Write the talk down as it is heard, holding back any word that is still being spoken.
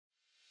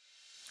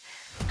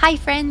Hi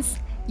friends,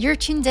 you're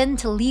tuned in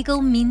to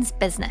Legal Means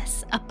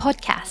Business, a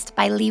podcast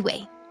by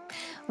Leeway.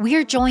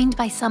 We're joined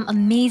by some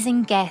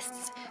amazing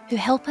guests who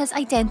help us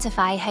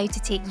identify how to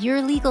take your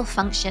legal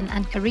function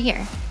and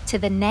career to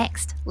the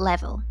next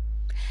level.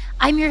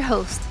 I'm your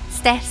host,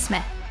 Steph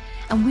Smith,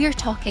 and we're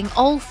talking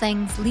all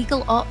things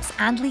legal ops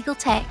and legal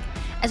tech,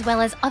 as well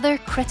as other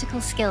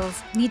critical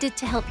skills needed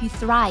to help you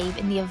thrive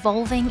in the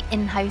evolving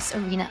in-house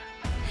arena.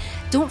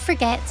 Don't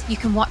forget, you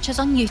can watch us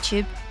on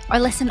YouTube or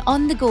listen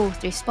on the go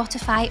through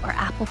Spotify or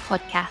Apple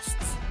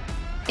Podcasts.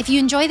 If you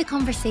enjoy the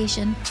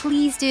conversation,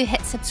 please do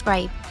hit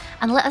subscribe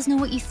and let us know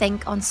what you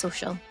think on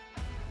social.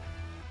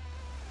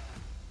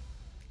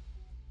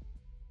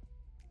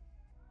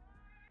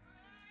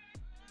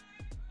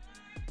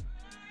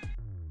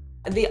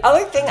 The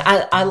other thing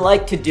I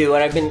like to do,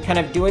 and I've been kind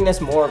of doing this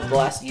more over the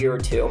last year or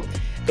two,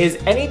 is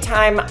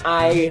anytime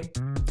I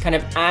kind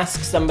of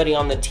ask somebody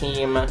on the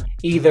team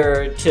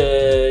either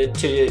to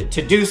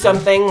do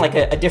something like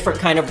a different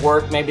kind of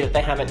work maybe that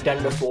they haven't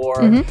done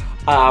before,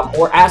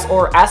 or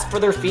ask for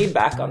their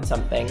feedback on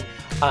something,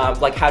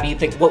 like how do you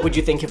think, what would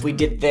you think if we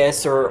did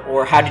this,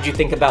 or how did you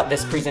think about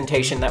this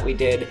presentation that we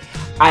did,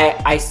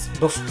 I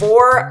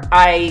before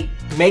I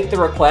make the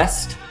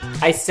request,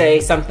 I say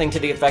something to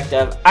the effect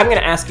of, I'm going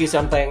to ask you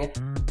something.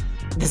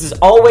 This is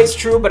always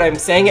true, but I'm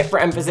saying it for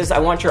emphasis. I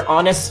want your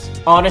honest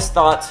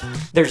thoughts.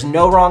 There's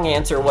no wrong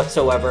answer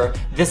whatsoever.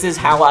 This is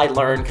how I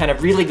learn. Kind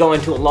of really go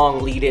into a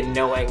long lead-in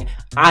knowing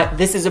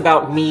this is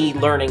about me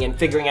learning and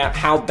figuring out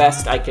how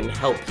best I can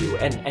help you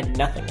and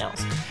nothing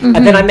else. And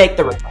then I make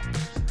the request.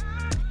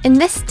 In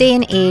this day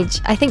and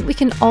age, I think we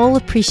can all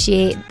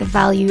appreciate the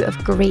value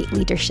of great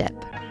leadership.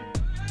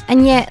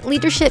 And yet,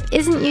 leadership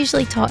isn't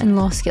usually taught in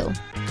law school.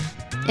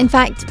 In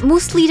fact,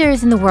 most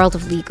leaders in the world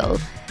of legal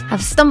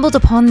have stumbled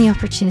upon the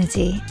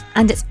opportunity,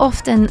 and it's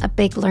often a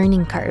big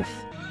learning curve.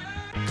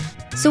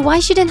 So why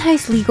should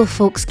in-house legal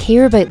folks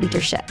care about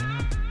leadership?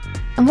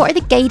 And what are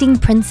the guiding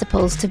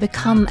principles to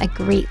become a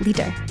great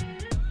leader?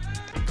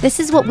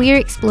 This is what we're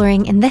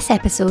exploring in this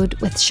episode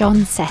with Shaun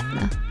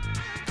Sethna.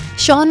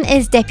 Shaun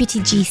is Deputy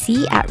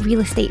GC at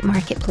real estate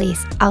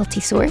marketplace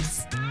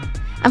Altisource,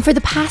 and for the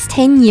past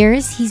 10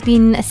 years he's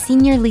been a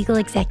senior legal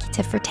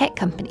executive for tech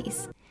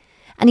companies.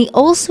 And he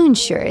also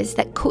ensures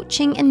that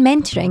coaching and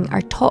mentoring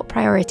are top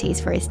priorities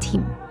for his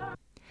team.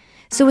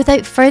 So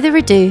without further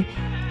ado,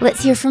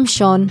 let's hear from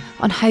Shaun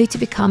on how to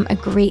become a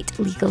great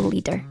legal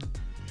leader.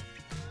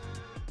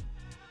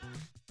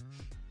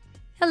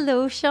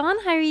 Hello, Shaun.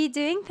 How are you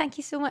doing? Thank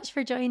you so much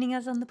for joining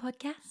us on the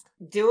podcast.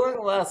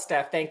 Doing well,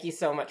 Steph. Thank you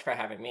so much for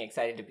having me.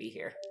 Excited to be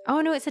here. Oh,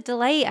 no, it's a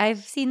delight.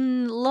 I've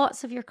seen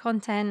lots of your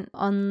content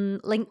on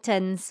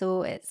LinkedIn,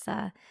 so it's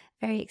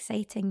very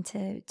exciting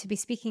to be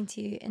speaking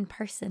to you in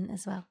person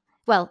as well.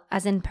 Well,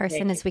 as in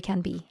person as we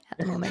can be at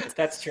the moment.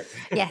 That's true.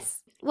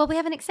 Yes. Well, we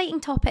have an exciting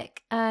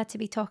topic to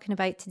be talking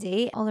about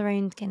today, all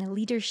around kind of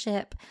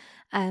leadership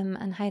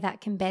and how that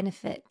can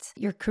benefit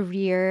your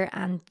career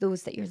and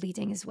those that you're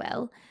leading as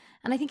well.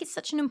 And I think it's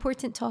such an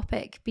important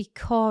topic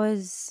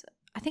because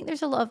I think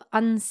there's a lot of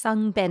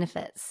unsung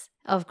benefits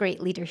of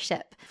great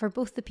leadership for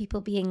both the people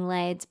being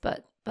led,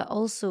 but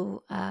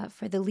also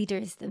for the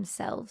leaders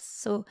themselves.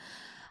 So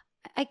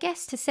I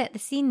guess to set the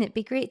scene, it'd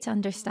be great to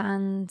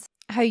understand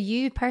how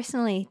you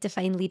personally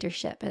define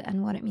leadership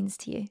and what it means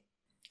to you.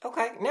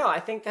 Okay, no,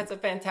 I think that's a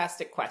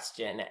fantastic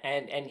question.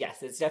 And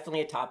yes, it's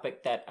definitely a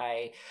topic that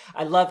I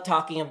love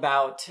talking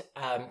about.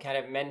 Kind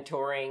of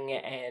mentoring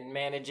and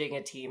managing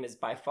a team is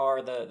by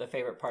far the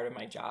favorite part of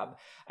my job.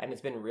 And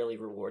it's been really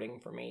rewarding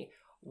for me.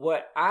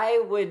 What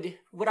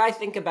I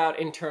think about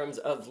in terms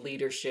of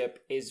leadership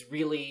is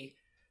really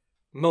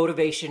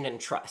motivation,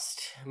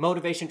 trust,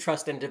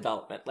 and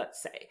development,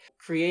 let's say.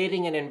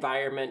 Creating an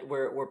environment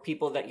where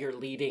people that you're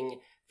leading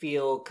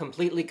feel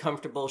completely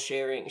comfortable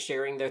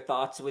sharing their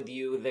thoughts with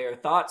you, their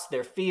thoughts,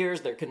 their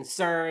fears, their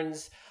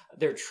concerns,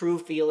 their true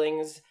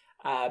feelings.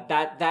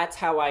 That's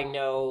how I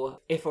know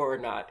if or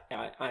not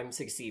I'm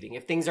succeeding.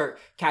 If things are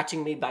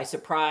catching me by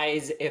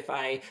surprise, if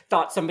I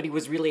thought somebody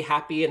was really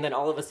happy and then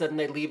all of a sudden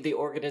they leave the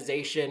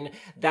organization,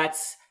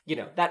 that's,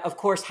 that of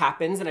course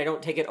happens, and I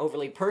don't take it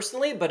overly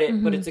personally, but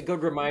it's a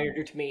good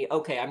reminder to me,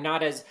 okay, I'm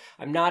not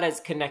as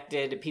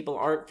connected. People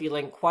aren't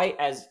feeling quite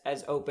as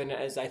open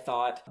as I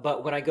thought.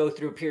 But when I go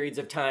through periods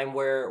of time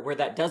where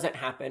that doesn't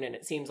happen, and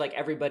it seems like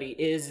everybody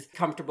is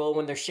comfortable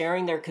when they're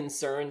sharing their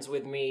concerns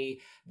with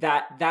me,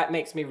 that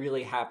makes me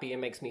really happy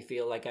and makes me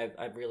feel like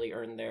I've really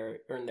earned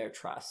their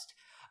trust.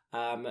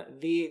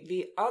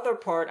 The other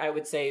part I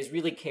would say is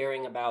really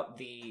caring about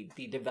the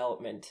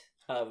development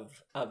of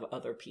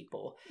other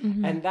people.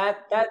 And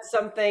that's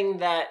something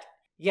that,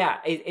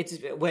 it's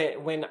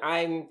when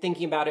I'm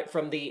thinking about it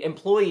from the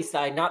employee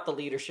side, not the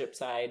leadership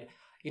side.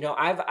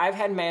 I've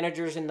had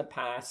managers in the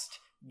past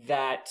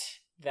that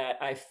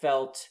I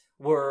felt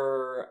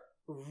were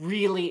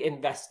really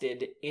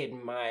invested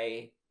in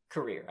my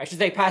career. I should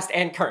say past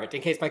and current,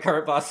 in case my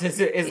current boss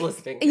is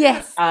listening.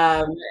 Yes.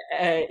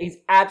 He's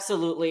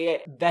absolutely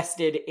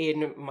vested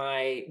in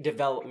my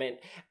development,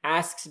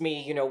 asks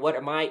me, what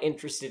am I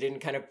interested in,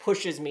 kind of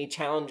pushes me,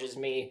 challenges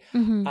me.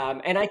 And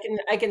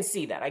I can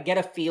see that. I get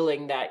a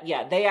feeling that,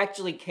 yeah, they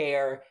actually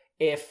care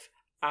if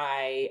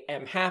I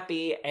am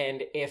happy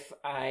and if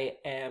I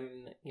am,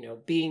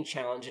 being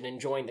challenged and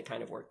enjoying the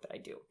kind of work that I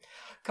do.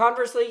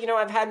 Conversely,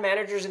 I've had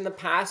managers in the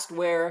past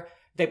where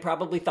they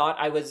probably thought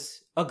I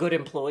was a good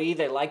employee.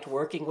 They liked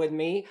working with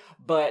me,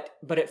 but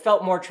it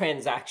felt more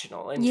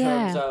transactional in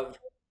terms of,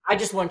 I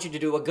just want you to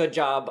do a good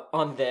job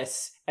on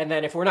this. And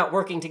then if we're not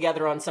working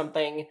together on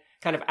something,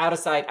 kind of out of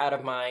sight, out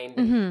of mind.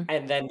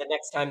 And then the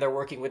next time they're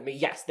working with me,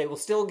 yes, they will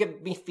still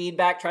give me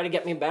feedback, try to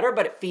get me better,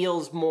 but it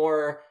feels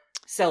more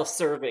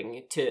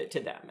self-serving to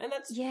them. And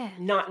that's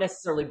not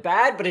necessarily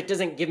bad, but it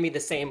doesn't give me the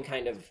same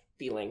kind of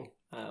feeling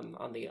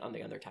on the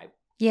other type.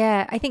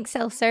 Yeah, I think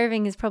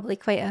self-serving is probably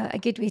quite a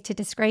good way to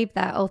describe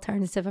that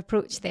alternative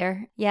approach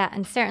there. Yeah,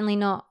 and certainly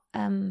not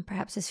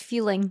perhaps as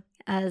fueling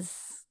as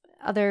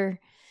other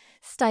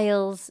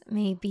styles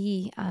may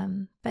be.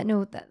 But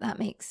no, that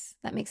makes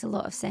a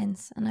lot of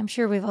sense. And I'm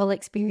sure we've all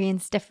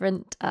experienced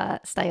different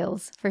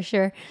styles for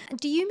sure.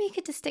 Do you make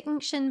a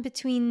distinction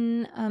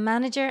between a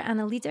manager and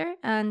a leader?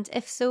 And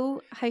if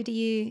so, how do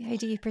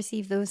you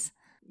perceive those?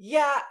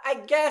 Yeah, I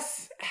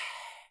guess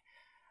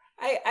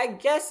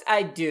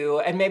I do.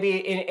 And maybe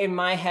in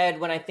my head,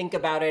 when I think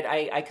about it,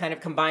 I kind of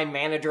combine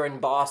manager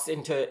and boss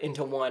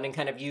into one and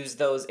kind of use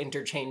those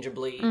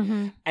interchangeably,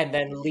 and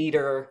then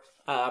leader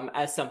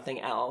as something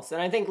else.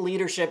 And I think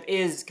leadership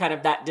is kind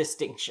of that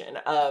distinction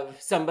of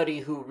somebody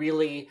who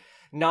really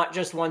not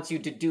just wants you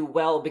to do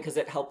well because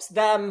it helps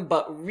them,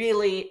 but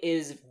really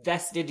is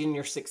vested in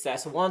your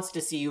success, wants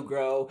to see you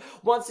grow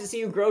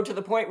to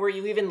the point where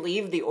you even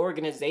leave the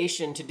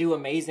organization to do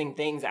amazing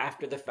things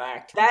after the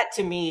fact. That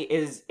to me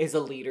is a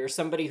leader,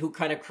 somebody who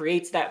kind of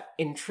creates that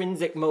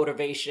intrinsic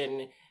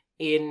motivation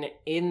in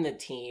the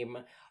team,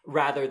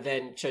 rather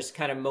than just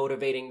kind of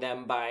motivating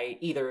them by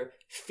either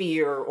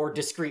fear or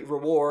discrete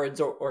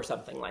rewards or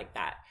something like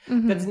that.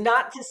 That's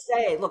not to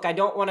say, look, I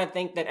don't want to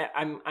think that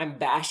I'm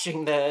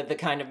bashing the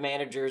kind of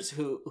managers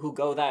who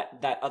go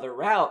that other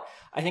route.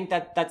 I think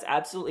that's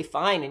absolutely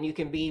fine. And you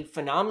can be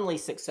phenomenally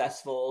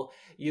successful.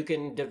 You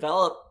can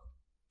develop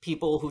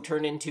people who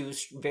turn into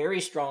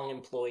very strong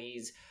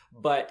employees.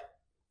 But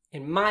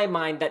in my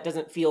mind, that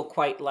doesn't feel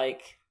quite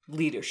like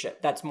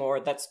leadership. That's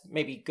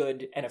maybe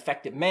good and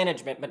effective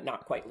management, but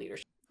not quite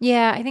leadership.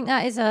 Yeah, I think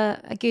that is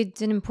a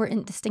good and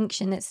important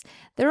distinction.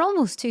 They're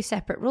almost two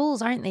separate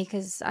roles, aren't they?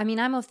 Because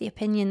I'm of the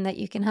opinion that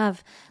you can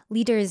have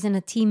leaders in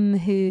a team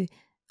who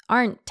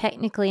aren't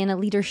technically in a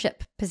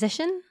leadership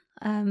position.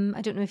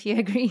 I don't know if you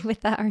agree with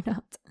that or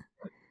not.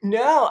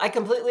 No, I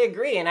completely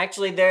agree. And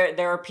actually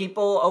there are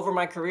people over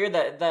my career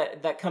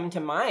that come to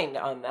mind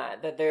on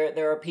that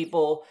there are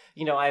people,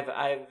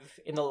 I've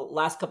in the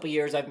last couple of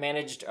years, I've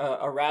managed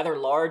a rather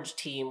large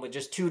team with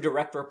just 2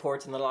 direct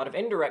reports and a lot of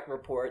indirect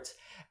reports.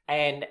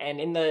 And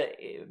in the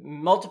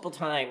multiple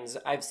times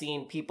I've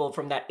seen people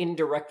from that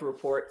indirect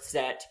report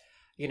set,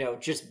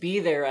 just be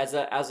there as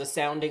a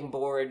sounding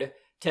board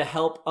to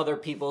help other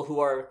people who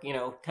are,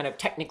 kind of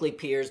technically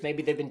peers.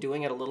 Maybe they've been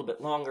doing it a little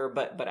bit longer,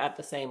 but at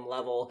the same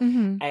level.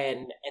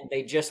 And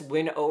they just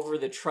win over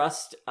the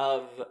trust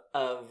of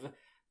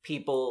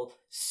people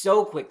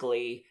so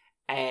quickly.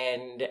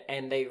 And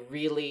they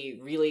really,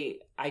 really,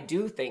 I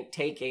do think,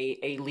 take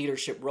a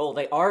leadership role.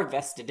 They are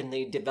vested in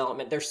the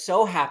development. They're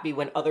so happy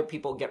when other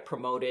people get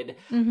promoted.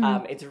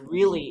 It's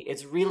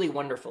really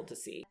wonderful to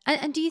see.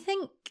 And do you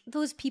think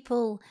those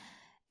people,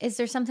 is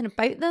there something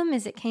about them?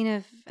 Is it kind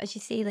of, as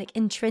you say, like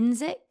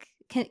intrinsic?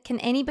 Can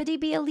anybody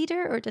be a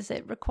leader, or does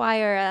it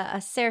require a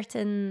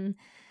certain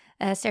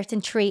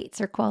traits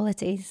or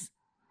qualities?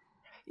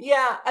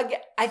 Yeah,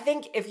 I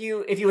think if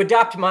you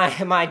adopt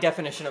my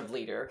definition of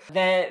leader,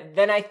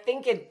 then I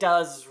think it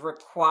does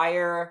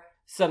require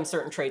some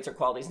certain traits or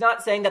qualities.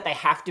 Not saying that they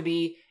have to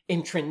be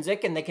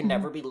intrinsic and they can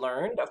never be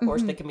learned. Of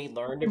course, they can be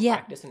learned and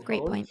practiced and great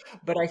honed. Point.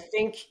 But I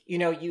think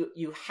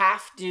you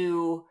have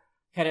to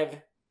kind of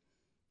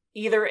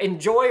either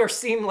enjoy or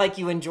seem like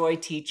you enjoy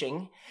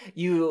teaching.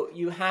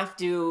 You have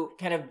to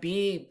kind of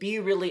be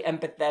really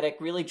empathetic,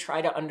 really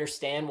try to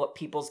understand what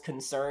people's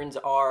concerns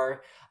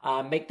are,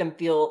 make them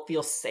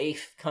feel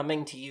safe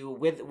coming to you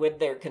with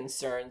their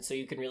concerns, so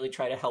you can really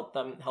try to help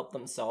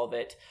them solve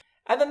it.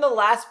 And then the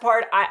last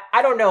part,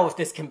 I don't know if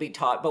this can be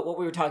taught, but what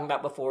we were talking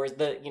about before is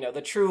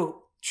the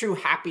true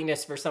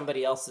happiness for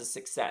somebody else's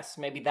success.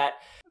 Maybe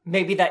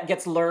that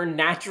gets learned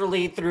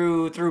naturally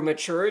through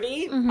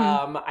maturity.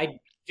 I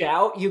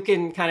doubt you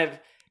can kind of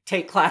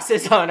take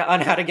classes on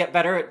how to get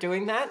better at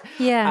doing that.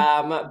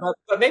 Yeah.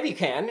 But maybe you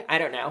can. I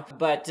don't know.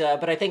 But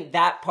I think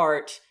that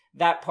part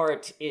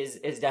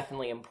is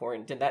definitely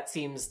important, and that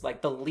seems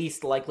like the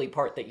least likely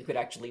part that you could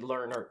actually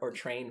learn or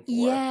train for.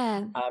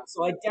 Yeah.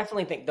 So I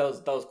definitely think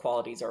those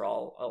qualities are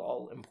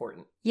all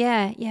important.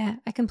 Yeah,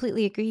 I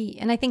completely agree.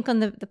 And I think on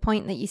the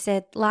point that you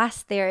said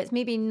last there, it's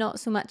maybe not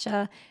so much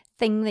a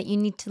thing that you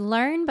need to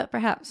learn, but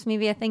perhaps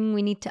maybe a thing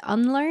we need to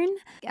unlearn.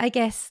 I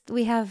guess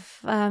we have,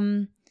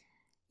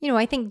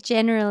 I think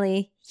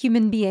generally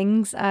human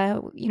beings,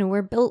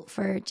 we're built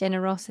for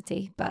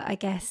generosity, but I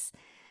guess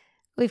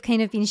we've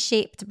kind of been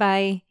shaped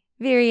by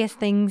various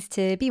things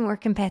to be more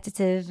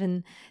competitive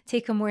and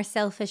take a more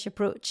selfish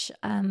approach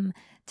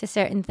to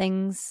certain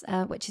things,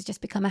 which has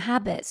just become a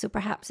habit. So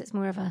perhaps it's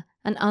more of an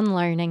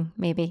unlearning,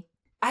 maybe.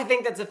 I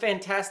think that's a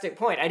fantastic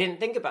point. I didn't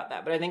think about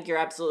that, but I think you're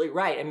absolutely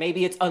right. And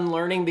maybe it's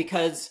unlearning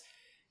because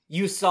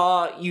you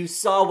saw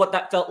what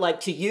that felt like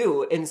to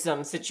you in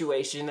some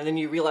situation, and then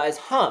you realize,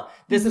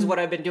 this is what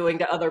I've been doing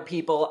to other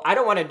people. I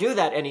don't want to do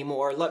that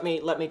anymore. Let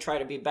me try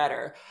to be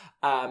better.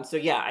 So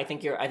yeah, I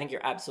think you're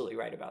absolutely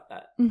right about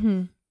that.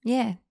 Mm-hmm.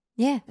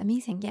 Yeah,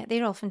 amazing. Yeah,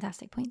 they're all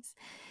fantastic points.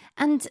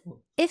 And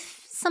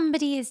if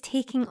somebody is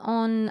taking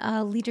on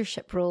a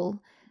leadership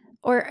role,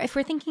 or if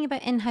we're thinking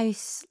about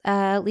in-house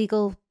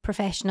legal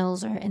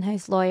professionals or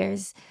in-house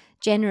lawyers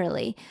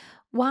generally,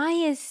 why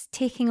is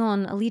taking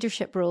on a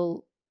leadership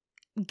role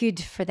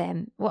good for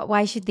them?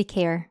 Why should they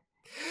care?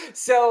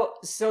 So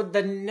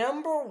the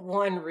number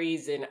one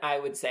reason I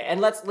would say,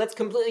 and let's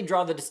completely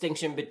draw the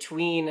distinction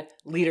between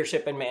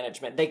leadership and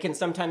management. They can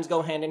sometimes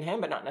go hand in hand,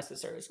 but not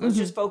necessarily. So let's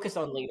just focus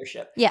on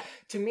leadership. Yeah.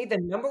 To me, the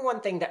number one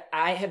thing that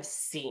I have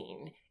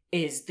seen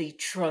is the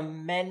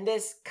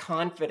tremendous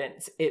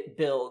confidence it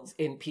builds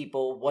in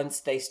people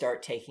once they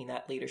start taking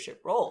that leadership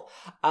role.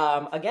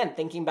 Again,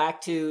 thinking back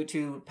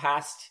to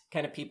past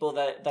kind of people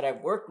that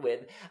I've worked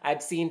with,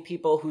 I've seen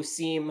people who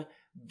seem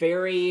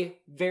very,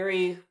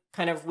 very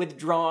kind of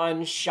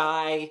withdrawn,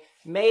 shy,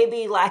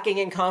 maybe lacking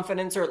in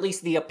confidence, or at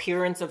least the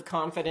appearance of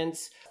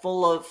confidence,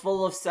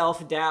 full of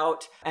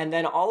self-doubt. And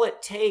then all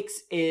it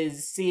takes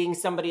is seeing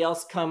somebody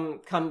else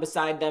come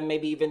beside them,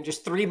 maybe even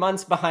just 3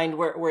 months behind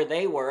where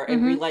they were,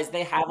 and realize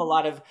they have a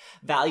lot of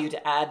value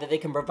to add, that they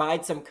can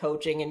provide some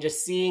coaching, and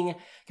just seeing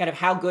kind of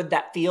how good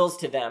that feels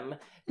to them.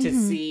 To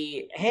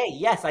see, hey,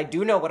 yes, I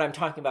do know what I'm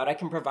talking about. I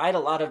can provide a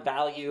lot of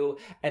value,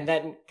 and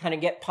then kind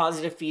of get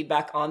positive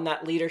feedback on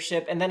that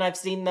leadership. And then I've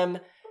seen them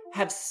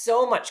have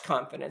so much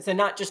confidence, and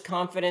not just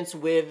confidence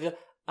with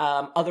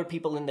other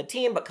people in the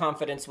team, but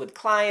confidence with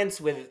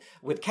clients, with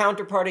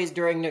counterparties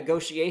during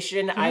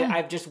negotiation. Yeah.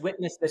 I've just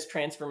witnessed this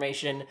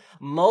transformation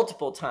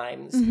multiple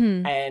times,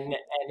 and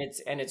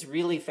it's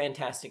really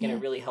fantastic, and it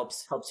really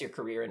helps your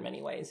career in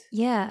many ways.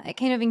 Yeah, it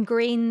kind of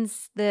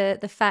ingrains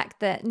the fact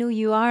that no,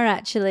 you are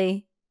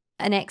actually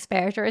an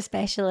expert or a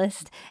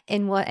specialist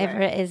in whatever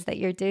it is that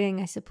you're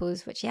doing, I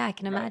suppose, which, I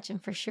can imagine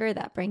for sure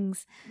that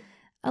brings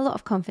a lot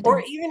of confidence.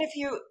 Or even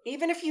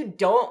if you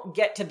don't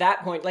get to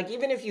that point, like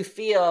even if you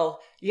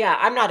feel,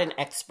 I'm not an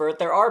expert,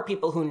 there are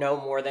people who know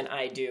more than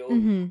I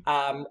do.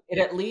 It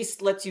at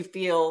least lets you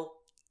feel,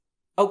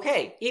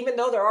 okay, even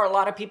though there are a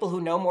lot of people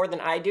who know more than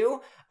I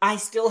do, I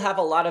still have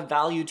a lot of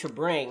value to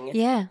bring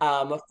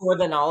for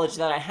the knowledge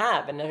that I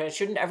have. And I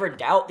shouldn't ever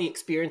doubt the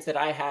experience that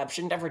I have,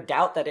 shouldn't ever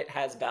doubt that it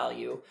has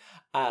value.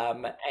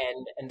 And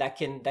that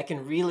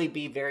can really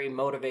be very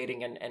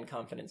motivating and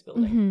confidence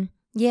building.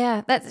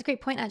 Yeah, that's a great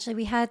point. Actually,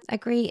 we had a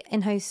great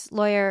in-house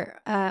lawyer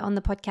on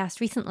the podcast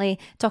recently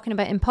talking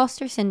about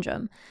imposter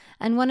syndrome,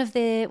 and one of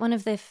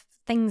the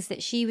things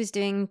that she was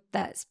doing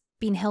that's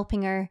been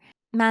helping her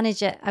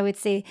manage it, I would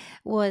say,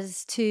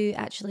 was to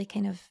actually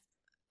kind of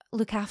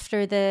look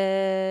after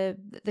the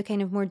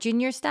kind of more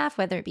junior staff,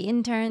 whether it be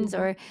interns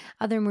or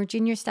other more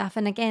junior staff.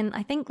 And again,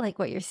 I think like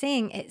what you're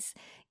saying, it's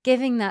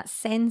giving that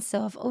sense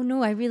of, oh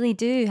no, I really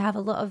do have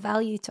a lot of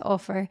value to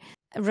offer,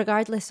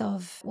 regardless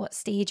of what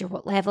stage or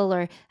what level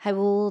or how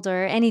old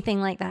or anything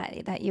like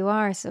that you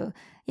are. So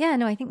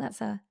I think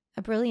that's a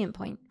brilliant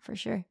point for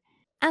sure.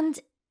 And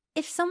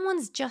if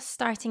someone's just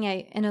starting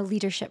out in a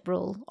leadership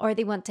role, or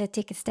they want to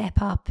take a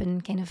step up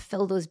and kind of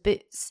fill those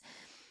boots,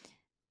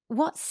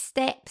 what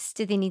steps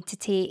do they need to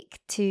take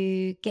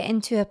to get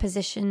into a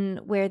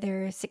position where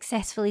they're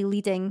successfully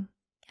leading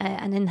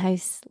an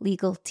in-house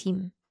legal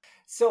team?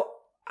 So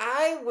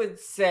I would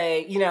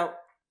say,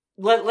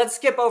 let's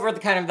skip over the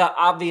kind of the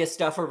obvious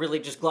stuff, or really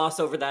just gloss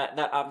over that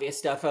obvious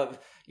stuff of,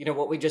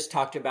 what we just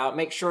talked about.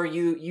 Make sure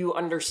you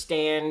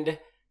understand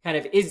kind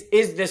of, is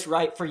this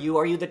right for you?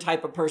 Are you the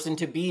type of person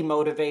to be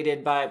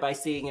motivated by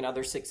seeing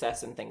another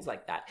success and things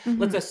like that?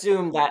 Let's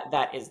assume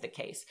that is the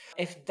case.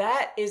 If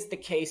that is the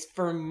case,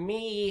 for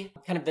me,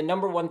 kind of the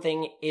number one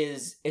thing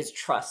is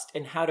trust,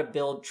 and how to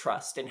build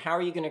trust, and how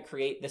are you going to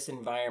create this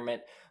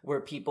environment where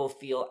people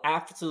feel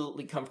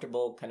absolutely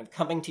comfortable kind of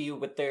coming to you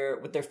with their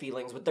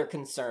feelings, with their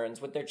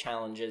concerns, with their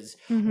challenges,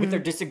 with their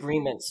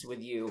disagreements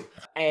with you.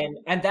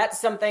 And that's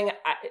something,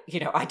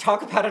 I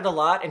talk about it a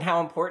lot and how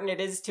important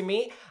it is to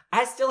me.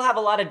 I still have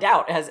a lot of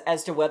doubt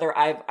as to whether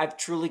I've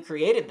truly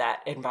created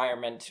that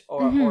environment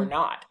or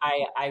not.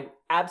 I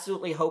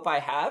absolutely hope I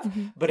have,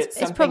 but it's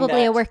something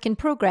probably a work in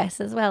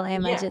progress as well, I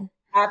imagine.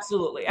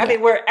 Absolutely. I Yeah.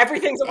 mean, where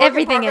everything's a work in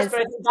Everything progress, is.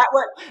 but I think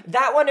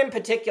that one in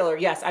particular,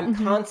 yes, I'm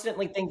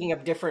constantly thinking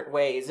of different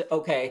ways.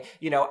 Okay,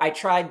 I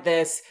tried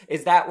this.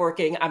 Is that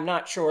working? I'm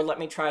not sure. Let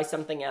me try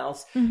something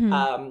else.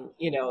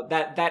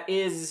 That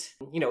is,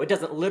 it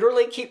doesn't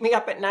literally keep me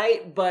up at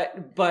night,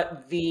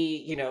 but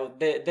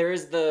there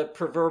is the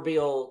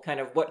proverbial kind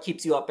of what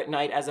keeps you up at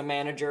night as a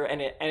manager,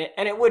 and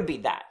it would be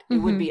that. It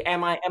would be,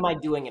 am I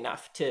doing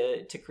enough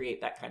to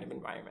create that kind of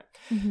environment?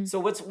 So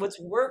what's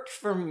worked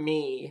for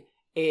me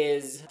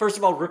is, first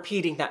of all,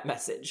 repeating that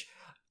message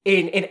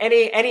in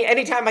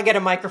any time I get a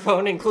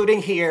microphone,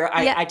 including here.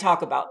 I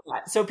talk about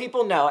that, so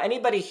people know.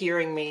 Anybody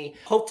hearing me,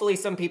 hopefully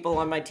some people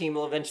on my team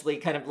will eventually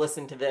kind of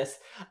listen to this,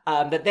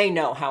 that they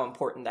know how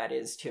important that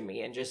is to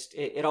me, and just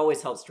it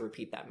always helps to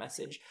repeat that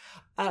message.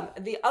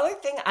 The other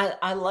thing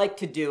I like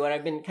to do, and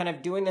I've been kind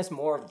of doing this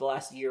more over the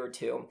last year or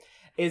two,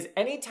 is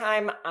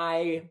anytime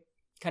I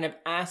kind of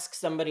ask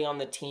somebody on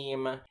the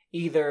team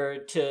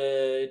either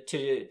to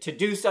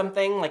do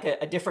something like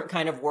a different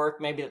kind of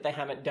work, maybe that they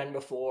haven't done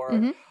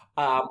before,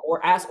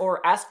 or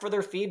ask for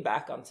their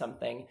feedback on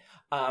something,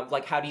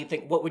 like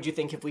what would you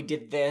think if we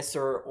did this,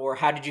 or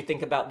how did you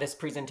think about this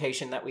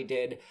presentation that we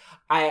did?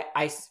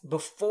 I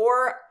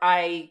before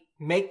I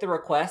make the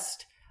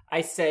request,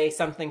 I say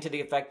something to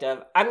the effect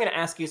of, I'm going to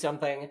ask you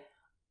something.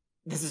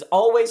 This is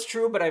always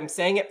true, but I'm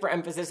saying it for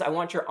emphasis. I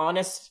want your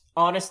honest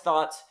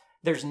thoughts.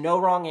 There's no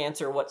wrong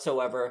answer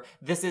whatsoever.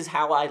 This is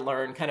how I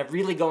learn, kind of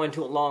really go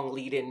into a long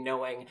lead in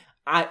knowing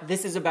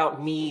this is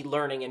about me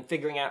learning and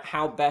figuring out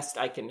how best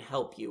I can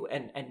help you,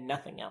 and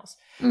nothing else.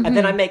 And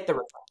then I make the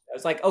request. I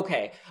was like,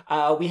 okay,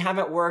 we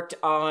haven't worked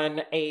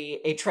on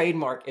a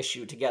trademark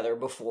issue together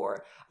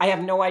before. I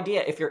have no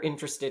idea if you're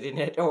interested in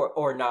it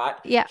or not.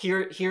 Yeah.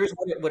 Here's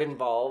what it would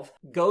involve.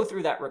 Go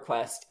through that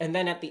request. And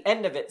then at the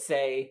end of it,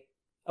 say,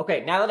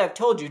 okay, now that I've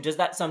told you, does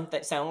that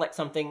sound like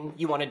something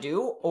you want to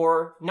do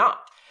or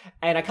not?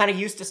 And I kind of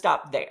used to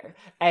stop there.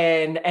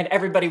 And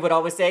everybody would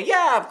always say,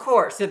 yeah, of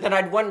course. And then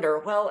I'd wonder,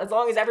 well, as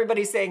long as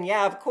everybody's saying,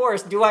 yeah, of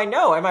course, do I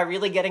know? Am I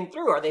really getting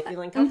through? Are they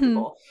feeling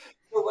comfortable?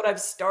 So what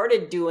I've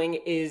started doing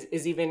is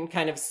even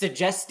kind of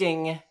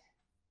suggesting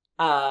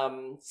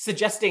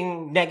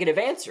negative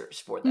answers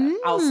for them.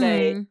 I'll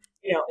say,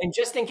 and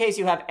just in case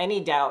you have any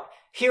doubt,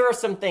 here are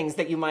some things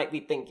that you might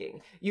be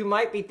thinking. You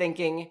might be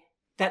thinking,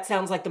 that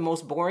sounds like the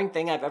most boring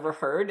thing I've ever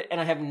heard,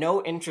 and I have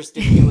no interest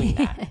in doing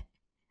that.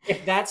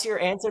 If that's your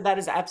answer, that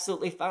is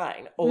absolutely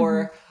fine.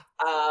 Or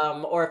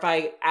if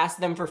I ask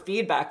them for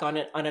feedback on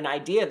an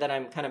idea that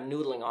I'm kind of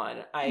noodling on,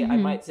 I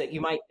might say,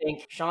 you might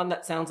think, Shaun,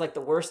 that sounds like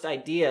the worst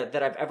idea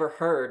that I've ever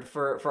heard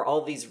for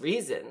all these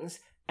reasons.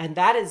 And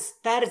that is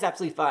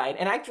absolutely fine.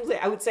 And actually,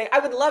 I would say I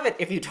would love it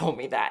if you told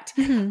me that,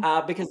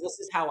 because this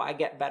is how I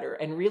get better,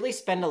 and really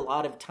spend a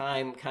lot of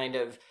time kind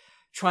of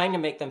trying to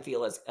make them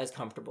feel as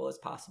comfortable as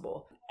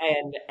possible.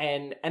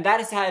 And that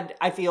has had,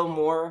 I feel,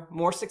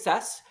 more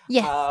success.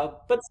 Yes.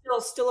 But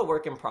still a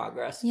work in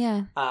progress.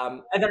 Yeah.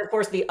 And then of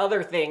course the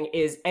other thing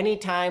is,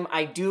 anytime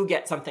I do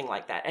get something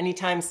like that,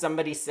 anytime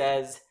somebody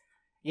says,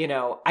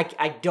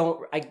 I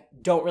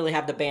don't really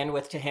have the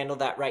bandwidth to handle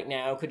that right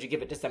now, could you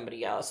give it to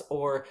somebody else?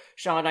 Or,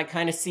 Shaun, I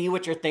kind of see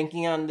what you're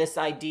thinking on this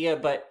idea,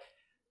 but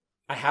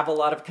I have a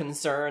lot of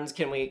concerns.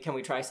 Can we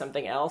try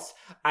something else?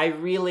 I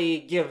really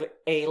give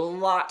a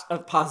lot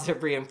of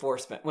positive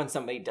reinforcement when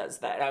somebody does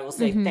that. I will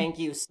say, thank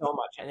you so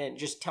much. And then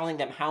just telling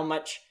them how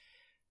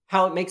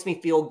it makes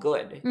me feel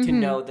good to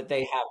know that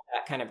they have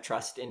that kind of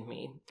trust in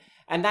me.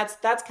 And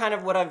that's kind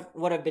of what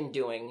I've been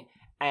doing.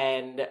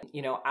 And,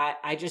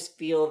 I just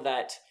feel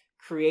that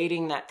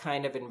creating that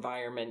kind of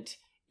environment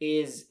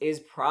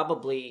is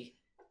probably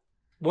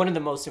one of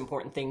the most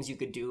important things you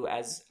could do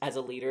as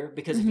a leader,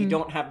 because if you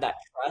don't have that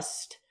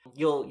trust,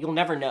 you'll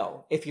never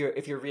know if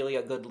you're really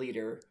a good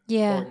leader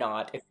or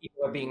not, if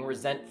people are being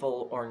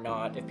resentful or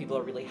not, if people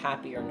are really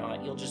happy or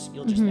not. You'll just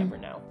never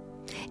know.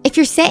 If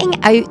you're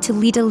setting out to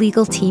lead a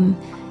legal team,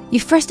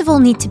 you first of all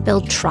need to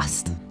build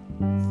trust.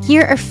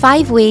 Here are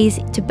 5 ways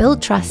to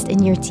build trust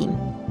in your team.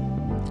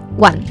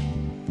 1.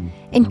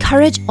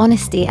 Encourage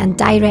honesty and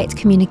direct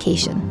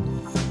communication.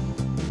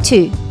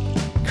 2.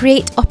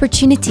 Create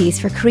opportunities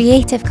for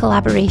creative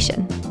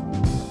collaboration.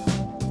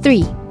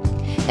 3.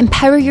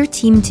 Empower your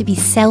team to be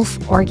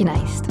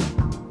self-organised.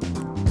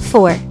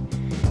 4.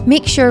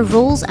 Make sure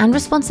roles and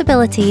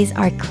responsibilities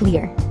are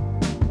clear.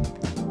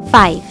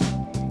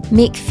 5.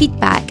 Make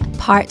feedback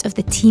part of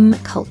the team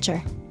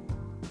culture.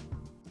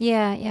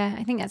 Yeah,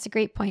 I think that's a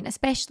great point,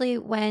 especially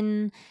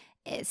when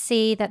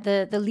say that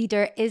the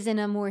leader is in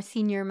a more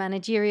senior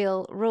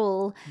managerial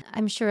role.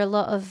 I'm sure a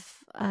lot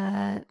of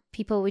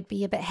people would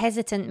be a bit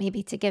hesitant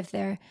maybe to give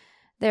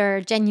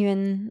their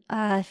genuine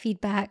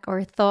feedback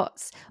or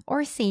thoughts,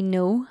 or say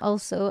no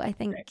also. I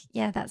think,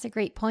 that's a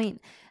great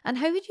point. And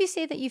how would you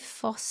say that you've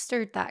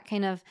fostered that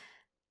kind of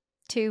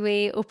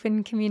two-way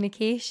open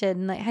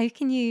communication? Like, how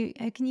can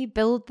you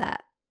build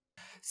that?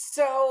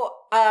 So,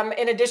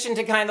 in addition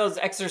to kind of those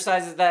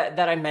exercises that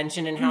I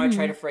mentioned and how I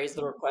try to phrase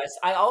the request,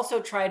 I also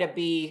try to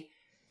be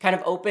kind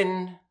of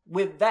open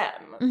with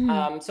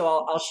them. So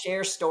I'll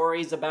share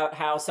stories about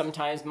how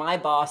sometimes my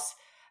boss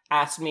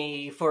asked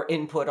me for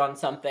input on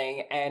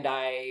something, and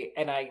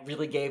I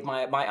really gave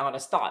my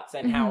honest thoughts,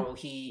 and how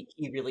he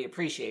really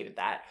appreciated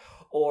that.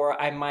 Or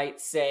I might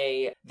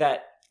say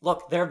that,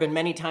 look, there have been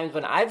many times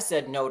when I've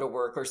said no to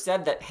work, or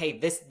said that, hey,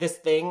 this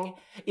thing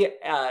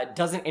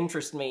doesn't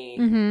interest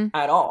me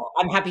at all.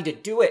 I'm happy to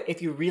do it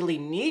if you really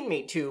need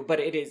me to, but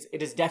it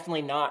is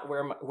definitely not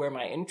where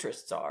my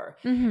interests are.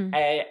 And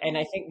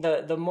I think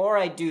the more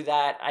I do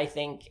that, I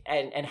think,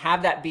 and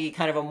have that be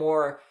kind of a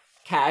more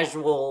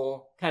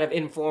casual, kind of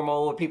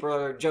informal, where people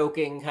are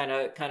joking kind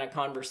of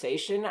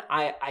conversation,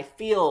 I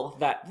feel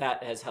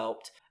that has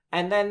helped.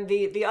 And then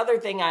the other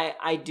thing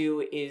I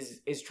do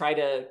is try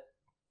to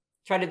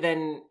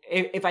then,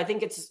 if I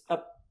think it's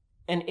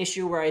an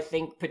issue where I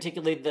think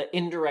particularly the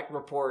indirect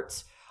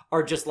reports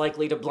are just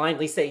likely to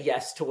blindly say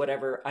yes to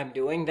whatever I'm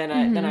doing, then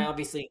I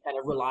obviously kind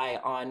of rely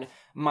on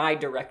my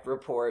direct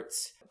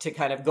reports to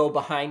kind of go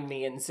behind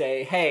me and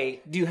say,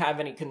 hey, do you have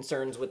any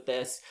concerns with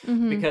this?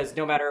 Because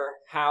no matter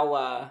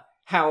how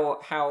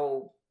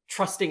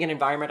trusting an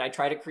environment I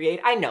try to create,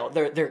 I know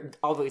they're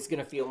always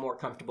going to feel more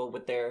comfortable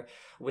with their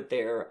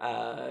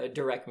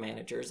direct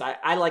managers.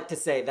 I like to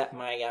say that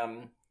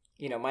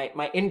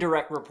my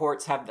indirect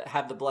reports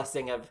have the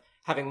blessing of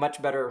having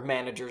much better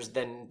managers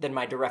than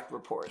my direct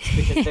reports,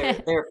 because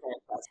they're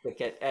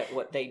fantastic at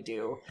what they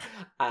do,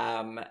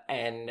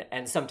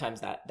 and sometimes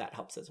that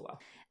helps as well.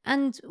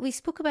 And we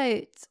spoke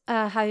about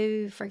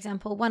how, for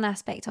example, one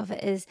aspect of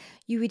it is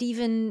you would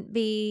even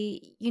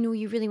be,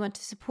 you really want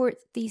to support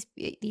these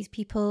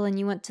people, and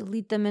you want to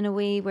lead them in a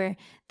way where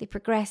they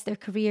progress their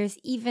careers,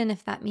 even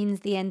if that means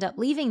they end up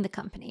leaving the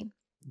company.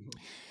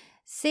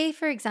 Say,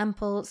 for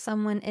example,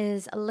 someone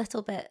is a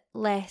little bit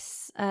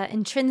less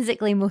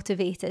intrinsically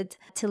motivated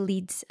to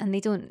lead, and they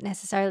don't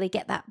necessarily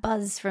get that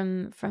buzz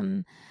from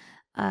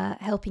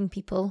helping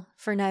people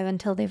for now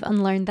until they've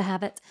unlearned the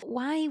habit.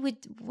 Why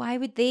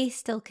would they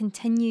still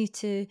continue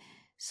to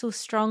so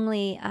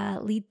strongly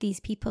lead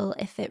these people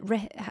if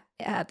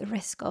at the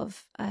risk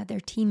of their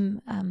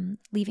team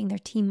leaving their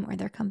team or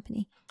their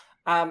company?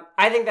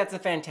 I think that's a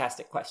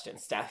fantastic question,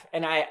 Steph.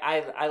 And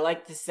I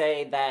like to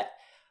say that,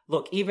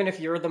 look, even if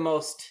you're the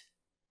most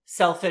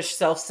selfish,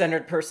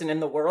 self-centered person in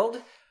the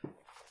world,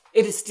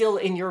 it is still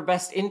in your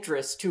best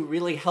interest to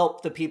really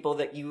help the people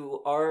that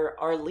you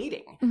are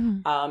leading,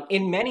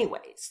 in many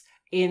ways.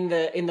 In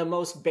the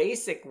most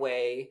basic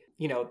way,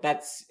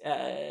 that's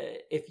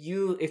if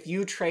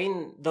you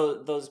train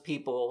those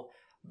people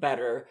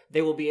better,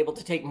 they will be able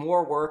to take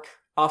more work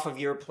off of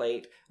your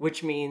plate,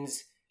 which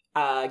means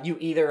you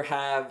either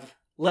have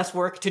less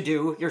work to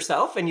do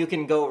yourself and you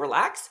can go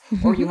relax,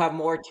 or you have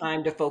more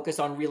time to focus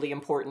on really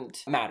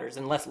important matters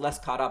and less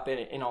caught up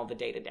in all the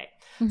day-to-day.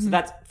 So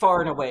that's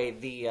far and away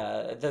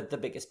the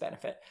biggest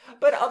benefit.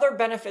 But other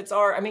benefits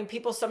are,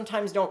 people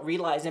sometimes don't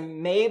realize,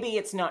 and maybe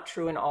it's not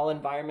true in all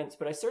environments,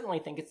 but I certainly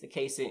think it's the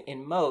case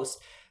in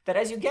most, that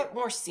as you get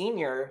more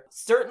senior,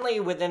 certainly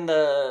within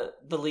the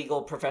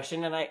legal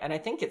profession, and I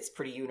think it's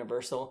pretty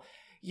universal,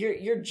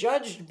 you're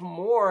judged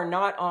more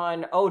not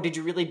on, oh, did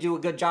you really do a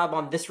good job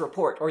on this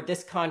report or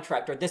this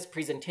contract or this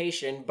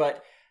presentation,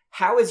 but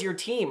how is your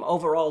team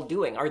overall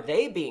doing? Are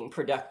they being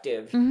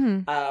productive?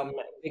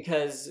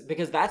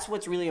 Because that's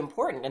what's really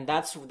important, and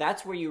that's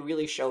where you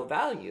really show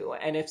value.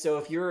 And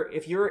if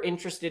you're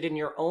interested in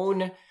your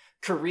own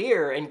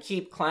career and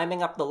keep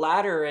climbing up the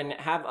ladder and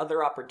have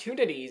other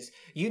opportunities,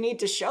 you need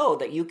to show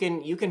that you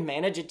can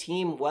manage a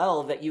team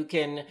well, that you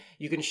can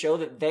show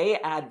that they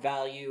add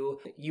value.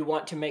 You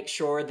want to make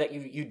sure that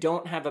you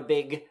don't have a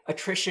big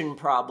attrition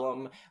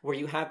problem, where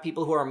you have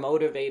people who are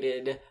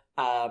motivated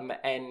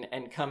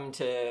and come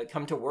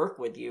to work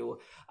with you.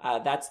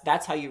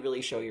 That's how you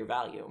really show your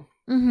value.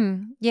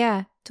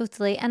 Yeah,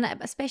 totally. And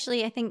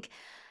especially, I think,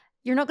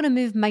 you're not going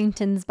to move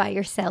mountains by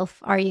yourself,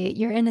 are you?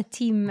 You're in a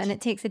team, and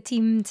it takes a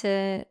team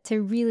to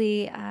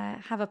really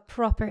have a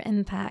proper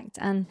impact.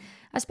 And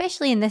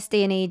especially in this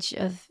day and age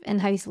of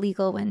in-house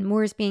legal, when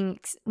more is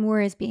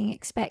being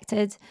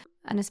expected,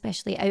 and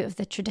especially out of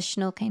the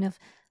traditional kind of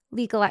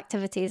legal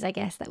activities, I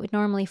guess, that would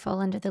normally fall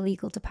under the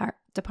legal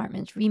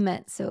department's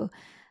remit. So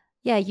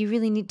yeah, you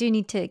really do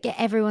need to get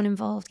everyone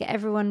involved, get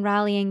everyone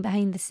rallying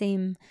behind the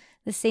same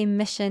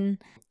mission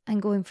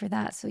and going for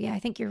that. So yeah, I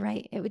think you're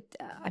right. It would,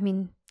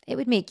 it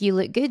would make you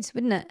look good,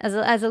 wouldn't it?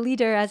 As a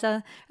leader, as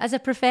a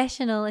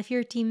professional, if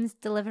your team's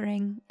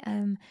delivering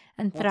and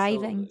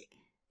thriving. Absolutely.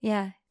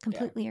 Yeah,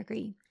 completely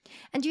agree.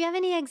 And do you have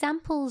any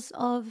examples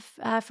of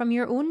from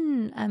your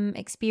own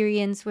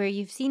experience where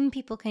you've seen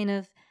people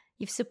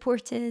you've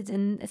supported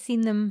and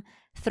seen them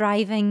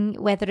thriving,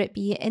 whether it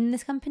be in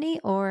this company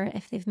or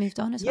if they've moved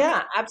on as well?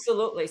 Yeah,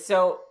 absolutely.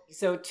 So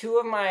two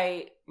of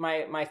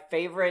my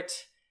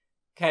favorite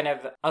kind of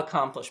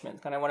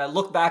accomplishments, kind of when I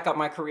look back at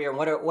my career and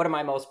what am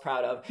I most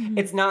proud of,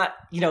 it's not,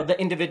 the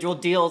individual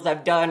deals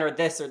I've done or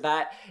this or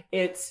that.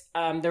 It's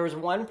there was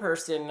one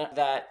person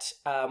that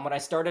when I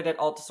started at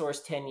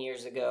Altisource 10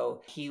 years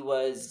ago, he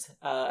was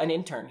an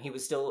intern. He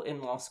was still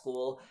in law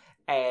school,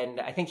 And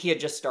I think he had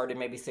just started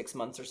maybe 6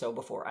 months or so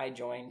before I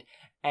joined.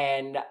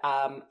 And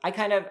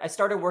I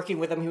started working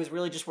with him. He was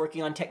really just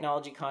working on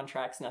technology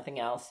contracts, nothing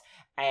else.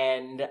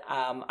 And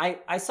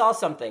I saw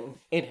something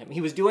in him.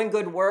 He was doing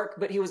good work,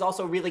 but he was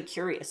also really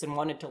curious and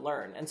wanted to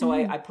learn. And so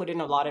I put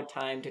in a lot of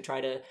time to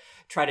try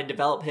to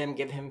develop him,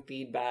 give him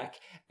feedback.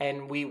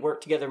 And we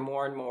worked together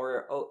more and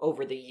more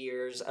over the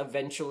years.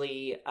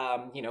 Eventually,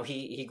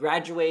 he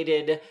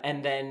graduated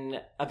and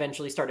then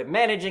eventually started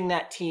managing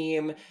that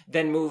team,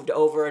 then moved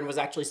over and was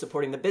actually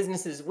supporting the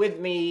businesses with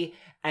me.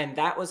 And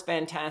that was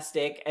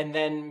fantastic. And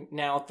then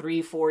now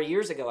 3-4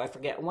 years ago, I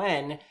forget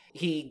when,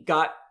 he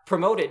got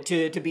promoted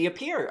to be a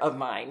peer of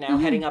mine, now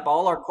heading up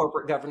all our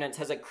corporate governance,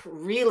 has a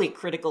really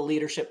critical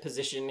leadership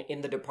position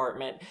in the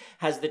department,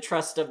 has the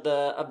trust of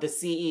the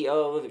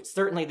CEO,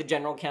 certainly the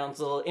general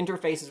counsel,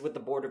 interfaces with the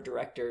board of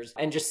directors,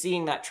 and just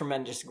seeing that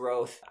tremendous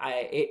growth,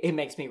 it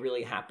makes me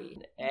really happy.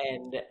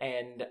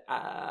 And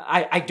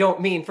I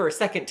don't mean for a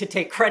second to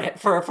take credit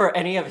for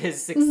any of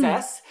his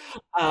success,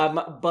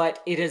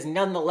 but it has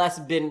nonetheless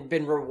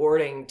been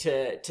rewarding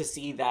to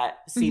see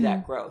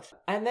that growth.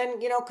 And then,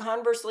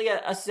 conversely,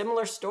 a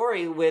similar story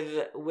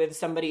with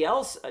somebody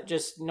else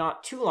just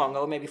not too long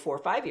ago, maybe 4 or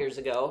 5 years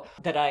ago,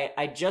 that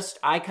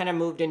I kind of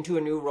moved into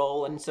a new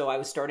role. And so I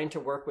was starting to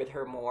work with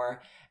her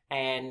more.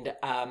 And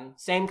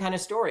same kind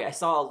of story. I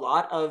saw a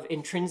lot of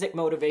intrinsic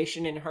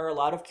motivation in her, a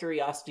lot of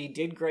curiosity,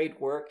 did great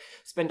work,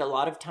 spent a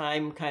lot of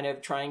time kind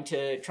of trying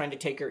to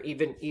take her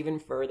even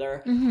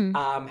further.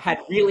 Had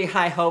really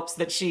high hopes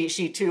that she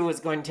too was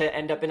going to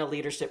end up in a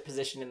leadership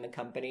position in the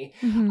company.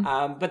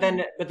 But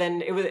then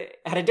it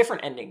had a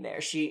different ending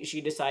there.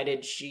 She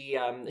decided she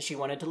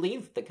wanted to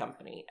leave the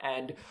company.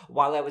 And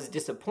while I was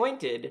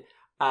disappointed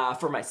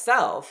for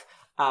myself,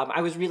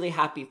 I was really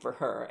happy for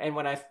her. And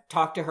when I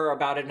talked to her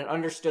about it and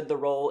understood the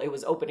role, it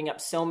was opening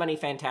up so many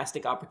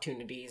fantastic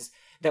opportunities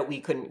that we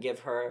couldn't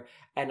give her.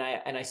 And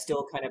I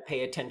still kind of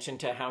pay attention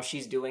to how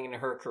she's doing in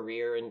her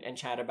career and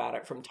chat about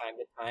it from time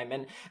to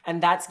time.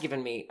 And that's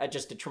given me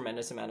just a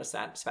tremendous amount of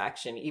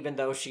satisfaction, even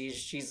though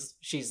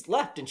she's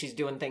left and she's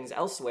doing things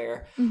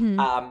elsewhere.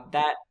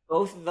 That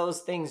both of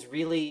those things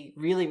really,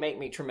 really make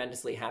me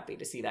tremendously happy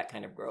to see that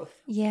kind of growth.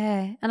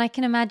 Yeah. And I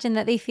can imagine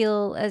that they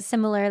feel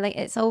similar. Like,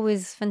 it's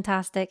always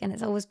fantastic and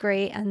it's always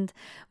great and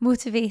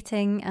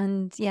motivating.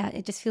 And yeah,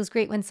 it just feels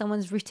great when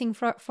someone's rooting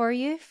for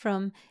you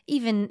from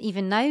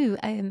even now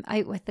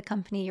out with the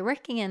company you're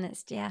working in.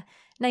 It's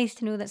nice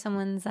to know that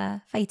someone's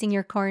fighting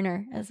your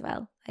corner as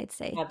well, I'd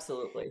say.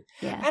 Absolutely.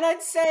 Yeah. And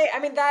I'd say, I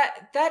mean,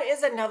 that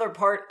is another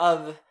part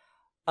of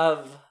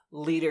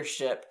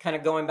leadership, kind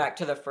of going back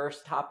to the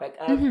first topic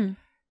of,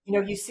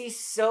 you see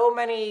so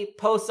many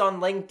posts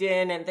on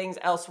LinkedIn and things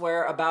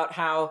elsewhere about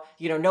how,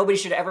 nobody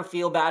should ever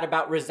feel bad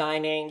about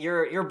resigning.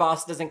 Your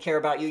boss doesn't care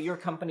about you. Your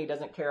company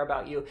doesn't care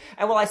about you.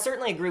 And while I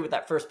certainly agree with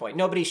that first point,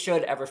 nobody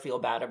should ever feel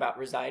bad about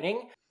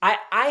resigning.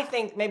 I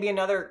think maybe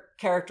another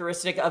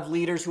characteristic of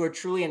leaders who are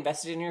truly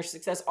invested in your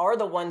success are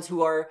the ones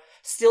who are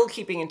still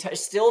keeping in touch,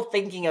 still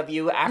thinking of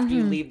you after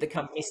you leave the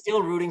company,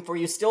 still rooting for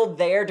you, still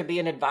there to be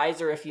an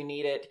advisor if you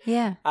need it.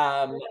 Yeah.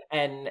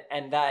 And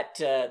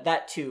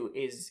that too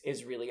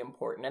is really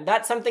important. And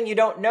that's something you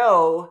don't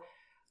know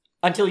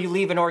until you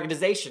leave an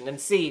organization and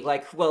see,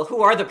 like, well,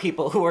 who are the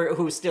people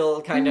who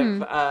still kind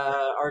of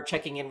are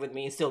checking in with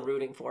me, still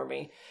rooting for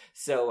me.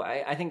 So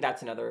I think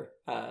that's another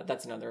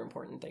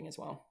important thing as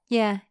well.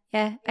 Yeah.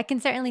 I can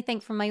certainly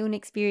think from my own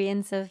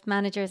experience of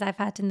managers I've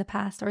had in the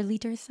past, or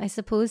leaders, I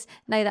suppose,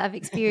 now that I've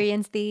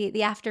experienced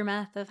the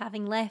aftermath of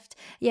having left,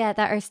 that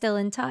are still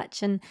in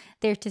touch and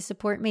there to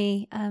support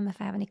me if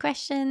I have any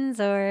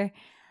questions, or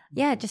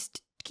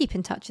just keep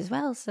in touch as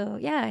well. So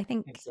I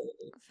think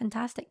Absolutely.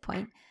 Fantastic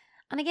point.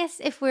 And I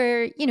guess if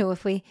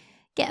we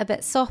get a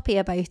bit soppy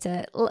about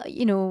it,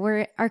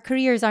 our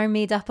careers are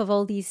made up of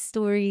all these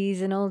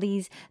stories and all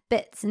these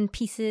bits and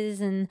pieces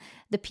and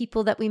the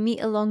people that we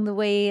meet along the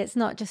way. It's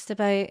not just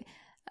about,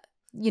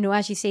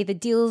 as you say, the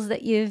deals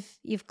that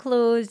you've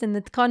closed and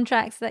the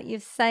contracts that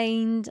you've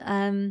signed.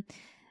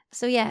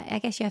 So I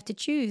guess you have to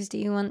choose. Do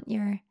you want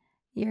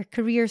your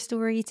career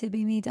story to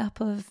be made up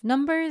of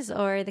numbers,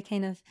 or the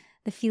kind of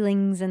the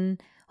feelings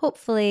and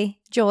hopefully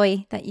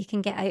joy that you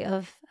can get out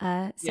of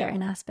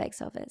certain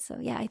aspects of it? So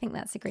I think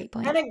that's a great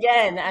point. And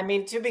again, I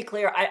mean, to be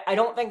clear, I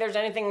don't think there's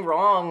anything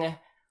wrong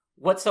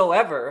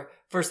whatsoever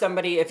for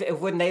somebody if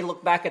when they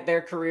look back at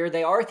their career,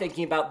 they are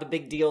thinking about the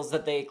big deals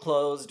that they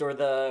closed or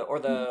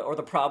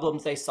the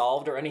problems they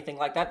solved or anything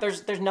like that.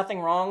 There's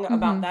nothing wrong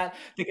about that.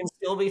 They can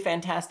still be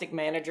fantastic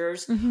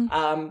managers.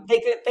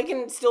 They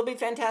can still be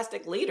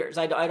fantastic leaders.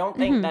 I don't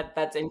think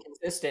that's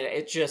inconsistent.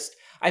 It's just,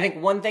 I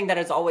think one thing that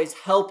has always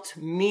helped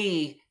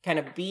me kind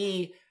of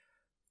be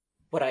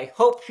what I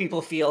hope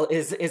people feel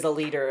is a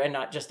leader and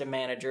not just a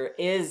manager,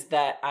 is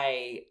that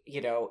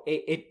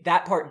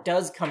that part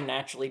does come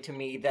naturally to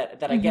me,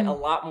 that I get a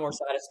lot more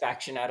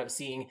satisfaction out of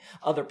seeing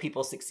other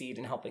people succeed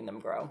and helping them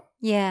grow.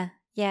 Yeah.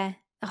 Oh,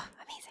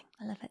 amazing.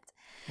 I love it.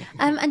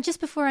 And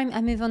just before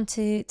I move on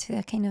to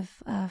a kind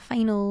of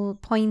final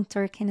point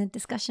or kind of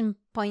discussion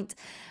point,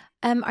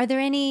 Are there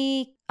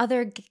any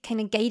other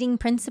kind of guiding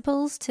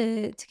principles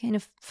to kind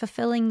of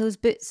fulfilling those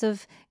boots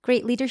of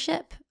great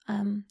leadership?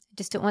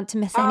 Just don't want to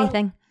miss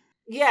anything.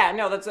 Yeah,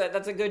 no,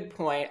 that's a good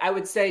point. I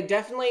would say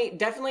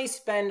definitely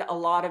spend a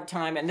lot of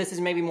time, and this is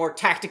maybe more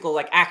tactical,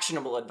 like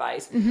actionable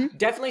advice.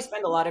 Definitely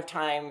spend a lot of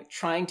time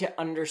trying to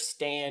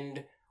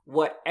understand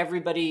what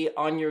everybody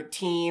on your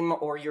team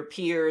or your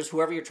peers,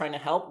 whoever you're trying to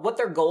help, what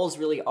their goals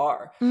really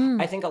are.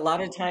 I think a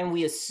lot of time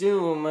we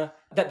assume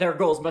that their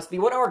goals must be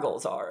what our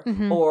goals are,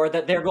 or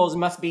that their goals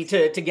must be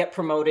to get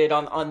promoted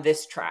on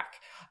this track.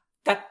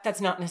 That's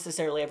not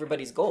necessarily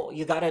everybody's goal.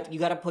 You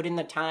gotta put in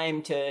the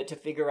time to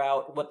figure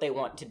out what they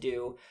want to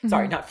do.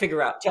 Sorry, not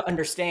figure out, to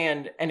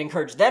understand and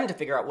encourage them to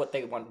figure out what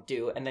they want to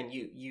do, and then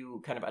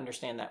you kind of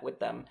understand that with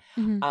them.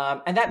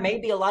 And that may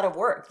be a lot of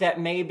work. That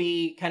may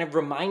be kind of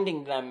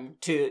reminding them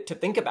to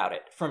think about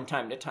it from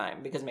time to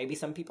time, because maybe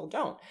some people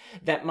don't.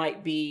 That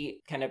might be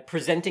kind of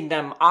presenting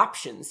them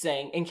options,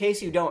 saying, in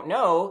case you don't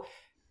know,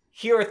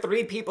 here are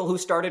 3 people who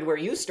started where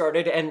you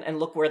started and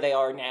look where they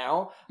are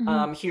now.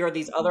 Here are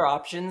these other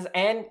options.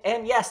 And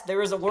yes,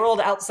 there is a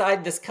world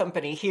outside this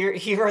company.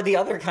 Here are the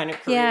other kind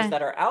of careers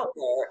that are out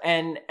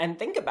there, and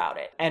think about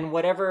it, and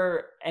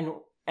whatever,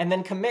 and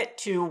then commit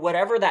to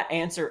whatever that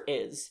answer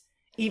is,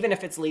 even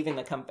if it's leaving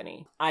the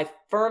company. I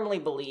firmly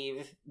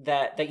believe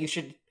that you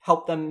should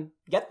help them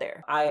get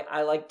there.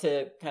 I like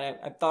to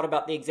I've thought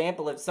about the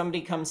example, if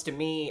somebody comes to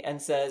me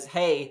and says,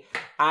 hey,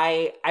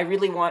 I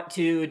really want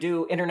to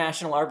do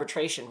international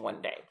arbitration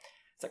one day.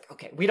 It's like,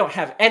 okay, we don't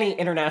have any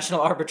international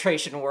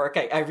arbitration work.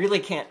 I really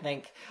can't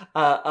think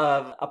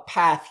of a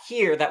path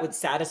here that would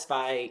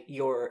satisfy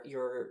your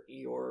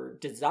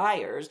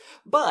desires,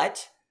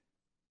 but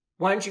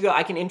why don't you go?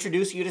 I can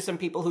introduce you to some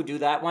people who do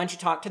that. Why don't you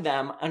talk to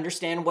them,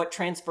 understand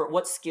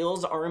what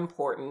skills are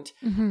important.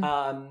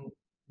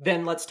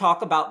 Then let's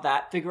talk about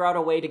that, figure out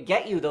a way to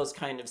get you those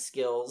kind of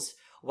skills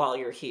while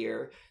you're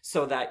here,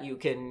 so that you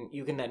can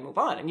then move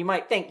on. And you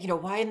might think,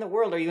 why in the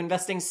world are you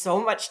investing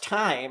so much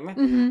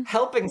time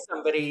helping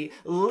somebody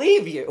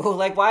leave you?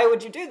 Like, why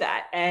would you do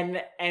that?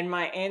 And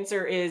my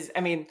answer is,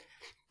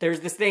 there's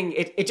this thing,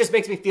 it just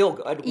makes me feel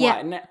good,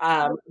 one.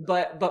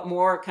 But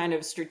more kind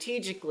of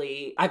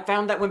strategically, I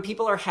found that when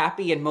people are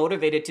happy and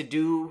motivated to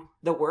do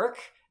the work,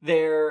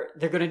 they're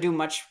going to do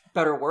much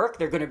better work.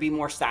 They're going to be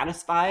more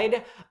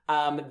satisfied.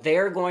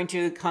 They're going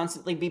to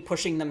constantly be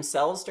pushing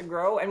themselves to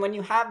grow. And when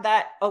you have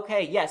that,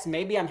 okay, yes,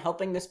 maybe I'm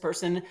helping this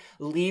person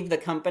leave the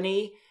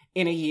company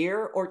in a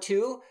year or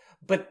 2.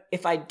 But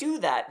if I do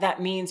that,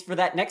 that means for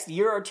that next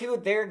year or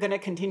 2, they're going to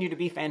continue to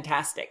be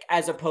fantastic,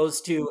 as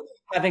opposed to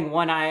having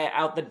one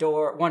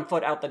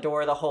foot out the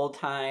door the whole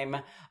time,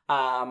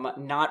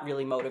 not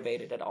really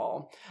motivated at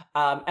all.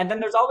 And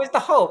then there's always the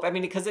hope.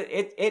 Because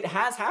it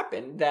has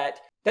happened that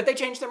they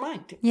change their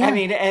mind. Yeah.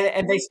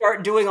 And they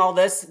start doing all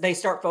this. They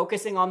start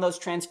focusing on those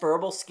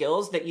transferable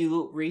skills that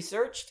you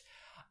researched.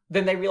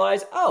 Then they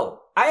realize,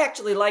 oh, I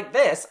actually like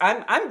this.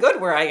 I'm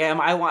good where I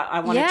am. I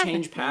want to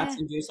change paths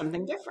and do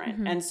something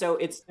different. And so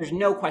there's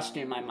no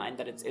question in my mind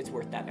that it's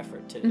worth that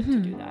effort to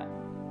do that.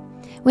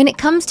 When it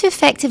comes to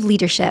effective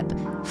leadership,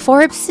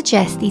 Forbes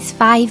suggests these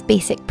 5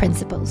 basic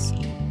principles.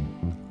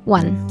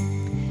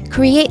 1.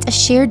 Create a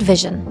shared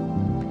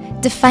vision.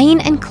 Define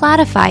and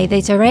clarify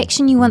the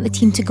direction you want the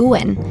team to go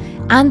in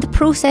and the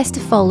process to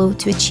follow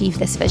to achieve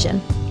this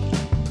vision.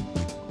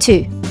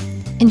 2.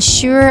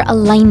 Ensure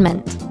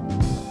alignment.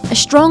 A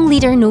strong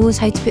leader knows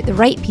how to put the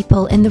right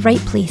people in the right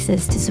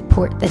places to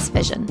support this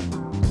vision.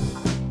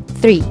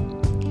 3.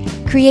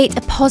 Create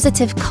a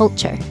positive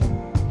culture.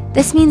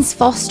 This means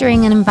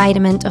fostering an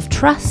environment of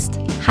trust,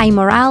 high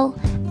morale,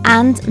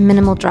 and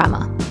minimal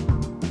drama.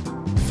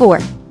 4.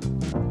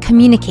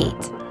 Communicate.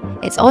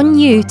 It's on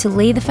you to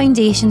lay the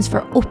foundations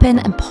for open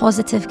and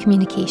positive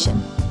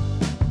communication.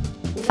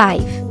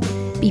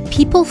 5. Be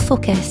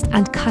people-focused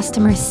and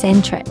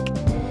customer-centric.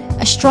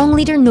 A strong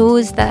leader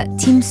knows that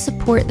teams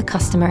support the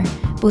customer,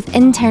 both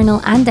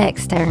internal and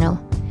external,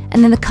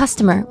 and then the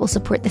customer will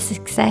support the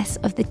success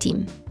of the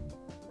team.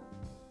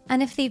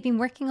 And if they've been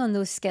working on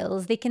those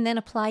skills, they can then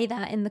apply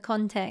that in the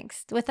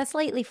context with a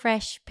slightly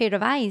fresh pair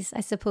of eyes,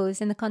 I suppose,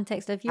 in the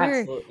context of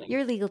your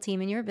legal team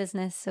and your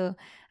business. So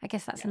I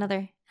guess that's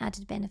another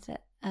added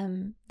benefit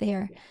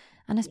there. Yeah.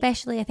 And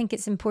especially I think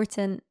it's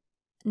important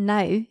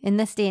now in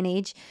this day and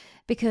age,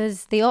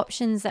 because the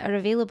options that are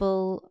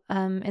available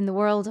in the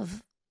world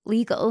of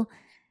legal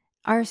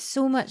are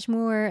so much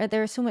more.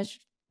 There are so much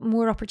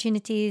more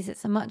opportunities.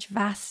 It's a much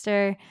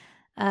vaster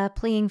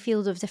playing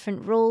field of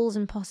different roles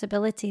and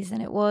possibilities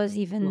than it was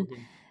even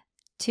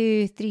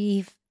 2,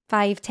 3,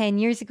 5, 10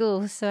 years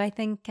ago. So I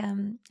think,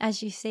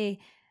 as you say,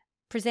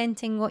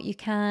 presenting what you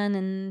can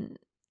and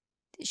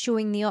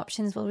showing the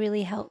options will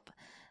really help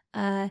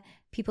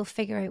people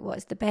figure out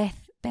what's the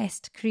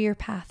best career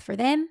path for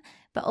them,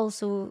 but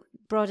also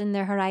broaden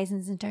their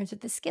horizons in terms of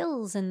the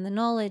skills and the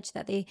knowledge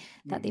that they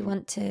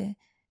want to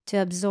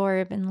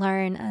absorb and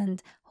learn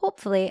and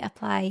hopefully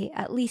apply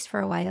at least for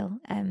a while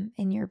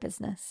in your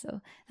business. So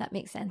that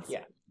makes sense.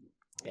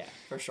 Yeah,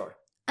 for sure.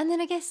 And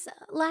then I guess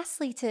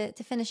lastly, to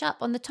finish up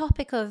on the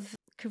topic of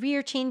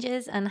career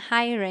changes and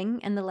hiring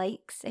and the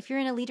likes, if you're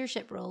in a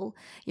leadership role,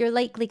 you're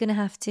likely going to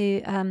have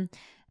to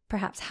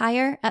perhaps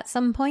hire at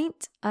some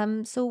point.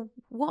 So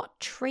what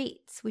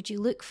traits would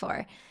you look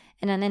for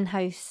in an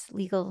in-house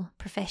legal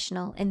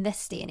professional in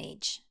this day and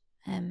age?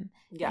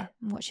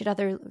 Why should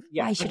other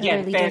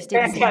leaders do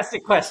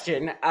fantastic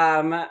question.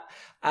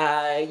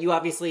 You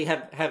obviously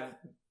have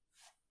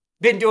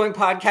been doing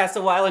podcasts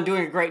a while and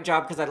doing a great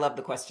job, because I love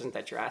the questions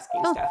that you're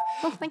asking, Steph.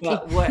 Oh, thank you.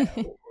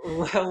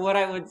 What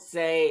I would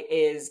say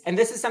is, and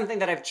this is something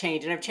that I've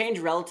changed, and I've changed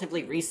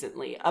relatively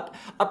recently. Up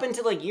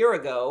until a year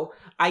ago,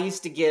 I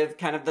used to give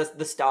kind of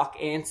the stock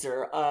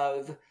answer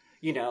of,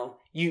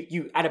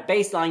 you at a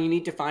baseline, you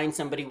need to find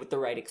somebody with the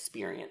right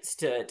experience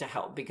to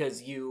help,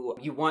 because you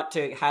want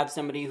to have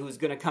somebody who's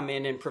going to come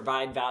in and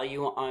provide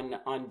value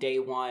on day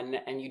one,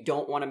 and you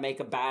don't want to make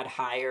a bad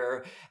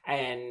hire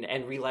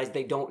and realize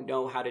they don't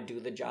know how to do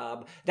the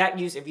job.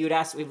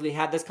 If we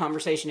had this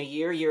conversation a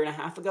year and a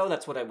half ago,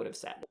 that's what I would have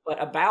said.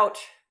 But about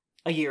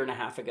a year and a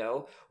half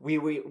ago, we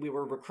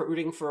were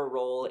recruiting for a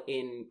role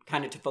in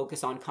kind of to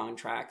focus on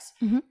contracts.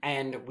 Mm-hmm.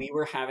 And we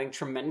were having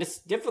tremendous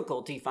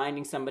difficulty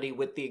finding somebody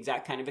with the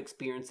exact kind of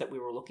experience that we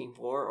were looking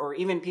for, or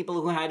even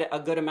people who had a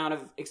good amount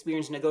of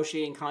experience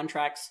negotiating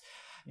contracts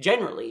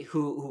generally,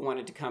 who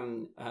wanted to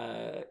come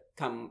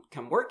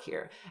work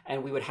here.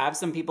 And we would have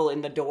some people in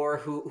the door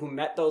who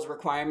met those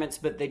requirements,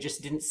 but they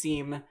just didn't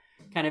seem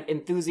kind of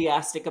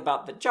enthusiastic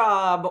about the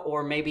job,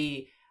 or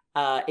maybe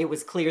it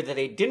was clear that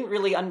they didn't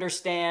really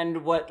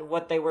understand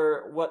what they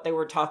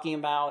were talking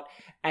about,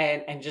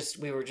 and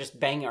we were just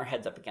banging our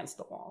heads up against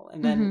the wall.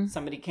 And then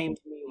somebody came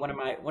to me, one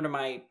of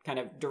my kind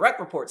of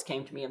direct reports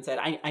came to me and said,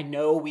 I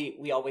know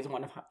we always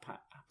want to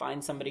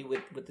find somebody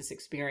with this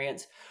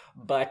experience,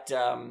 but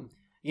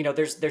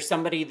there's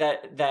somebody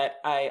that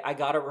I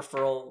got a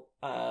referral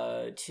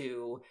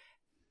to.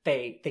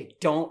 They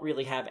don't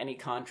really have any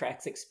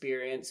contracts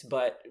experience,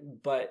 but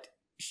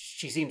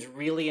she seems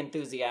really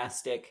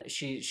enthusiastic.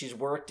 She's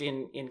worked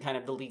in kind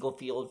of the legal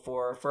field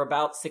for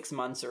about 6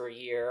 months or a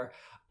year.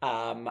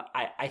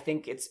 I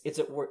think it's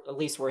at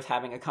least worth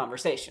having a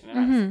conveation.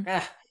 And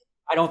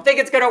I don't think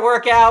it's going to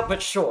work out,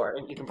 but sure.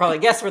 And you can probably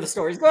guess where the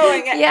story's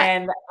going. Yeah.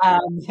 And I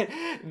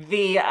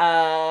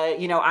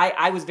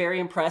was very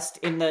impressed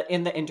in the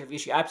interview.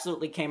 She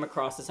absolutely came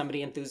across as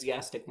somebody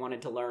enthusiastic,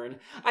 wanted to learn.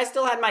 I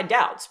still had my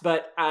doubts,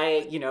 but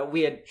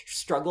we had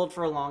struggled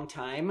for a long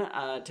time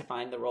to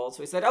find the role.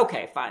 So we said,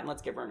 okay, fine,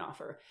 let's give her an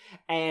offer.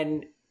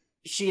 And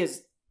she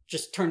has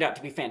just turned out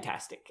to be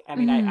fantastic. I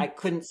mean, I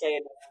couldn't say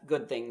enough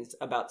good things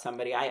about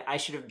somebody. I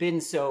should have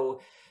been so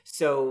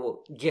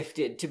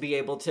gifted to be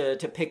able to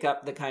pick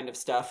up the kind of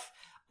stuff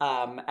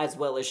as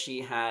well as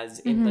she has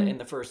in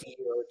the first year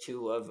or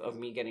two of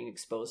me getting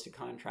exposed to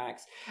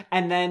contracts.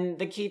 And then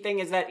the key thing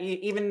is that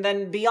even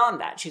then beyond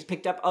that, she's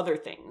picked up other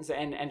things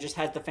and just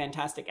has the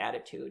fantastic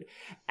attitude.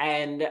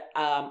 And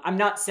I'm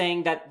not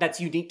saying that that's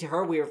unique to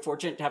her. We are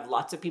fortunate to have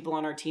lots of people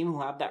on our team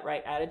who have that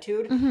right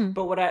attitude.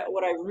 But what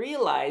I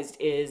realized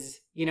is,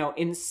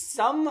 in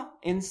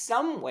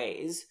some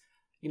ways,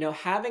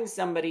 having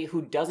somebody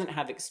who doesn't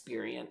have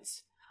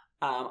experience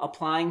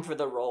applying for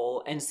the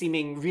role and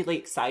seeming really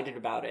excited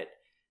about it,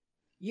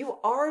 you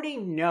already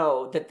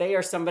know that they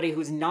are somebody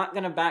who's not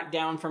going to back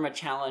down from a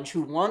challenge,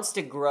 who wants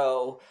to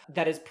grow,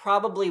 that is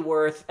probably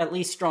worth at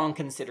least strong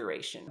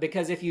consideration.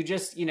 Because if you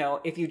just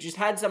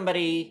had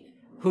somebody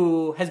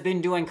who has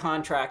been doing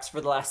contracts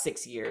for the last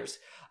 6 years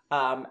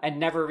and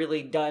never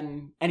really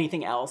done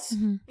anything else,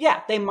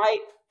 they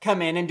might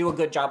come in and do a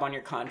good job on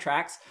your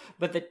contracts,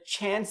 but the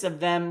chance of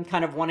them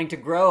kind of wanting to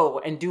grow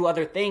and do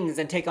other things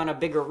and take on a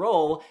bigger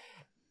role,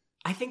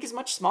 I think, is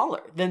much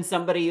smaller than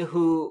somebody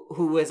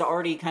who is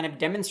already kind of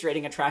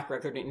demonstrating a track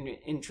record and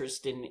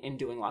interest in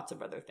doing lots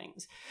of other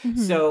things.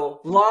 So,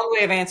 long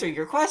way of answering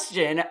your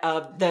question.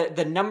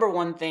 The number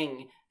one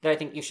thing that I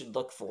think you should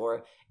look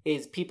for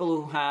is people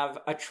who have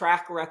a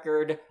track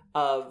record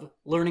of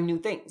learning new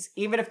things,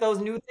 even if those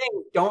new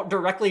things don't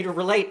directly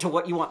relate to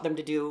what you want them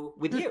to do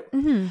with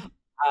you.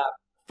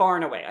 Far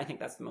and away, I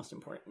think that's the most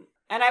important.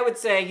 And I would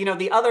say,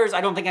 the others,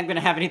 I don't think I'm going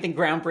to have anything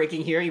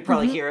groundbreaking here. You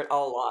probably hear it a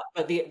lot.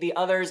 But the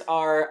others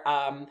are,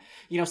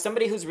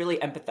 somebody who's really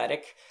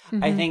empathetic.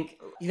 I think,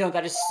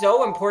 that is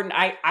so important.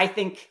 I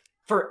think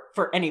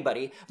for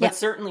anybody, but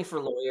certainly for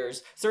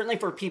lawyers, certainly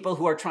for people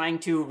who are trying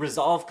to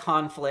resolve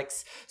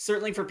conflicts,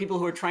 certainly for people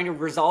who are trying to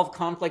resolve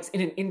conflicts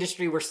in an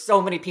industry where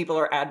so many people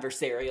are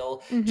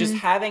adversarial. Just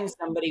having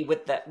somebody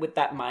with that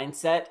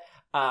mindset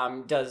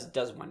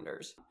does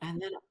wonders.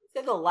 And then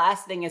the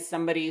last thing is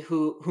somebody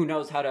who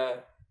knows how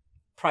to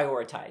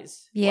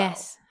prioritize.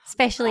 Yes, well.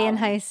 Especially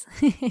in-house.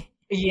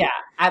 Yeah,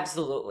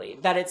 absolutely.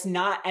 That it's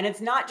not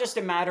just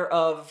a matter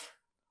of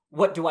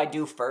what do I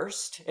do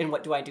first and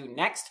what do I do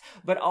next,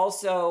 but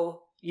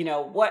also,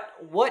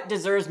 what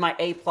deserves my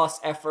A+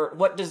 effort,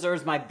 what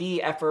deserves my B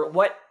effort,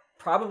 what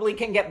probably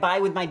can get by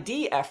with my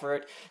D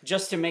effort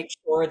just to make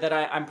sure that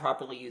I'm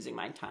properly using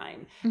my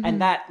time.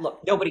 And that,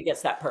 look, nobody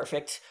gets that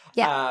perfect.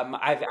 Yeah.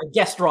 I've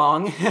guessed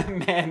wrong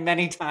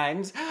many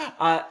times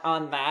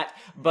on that,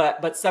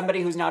 but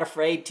somebody who's not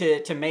afraid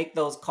to make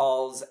those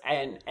calls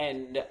and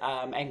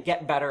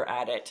get better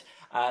at it,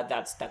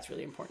 that's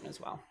really important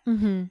as well.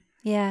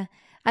 Yeah.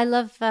 I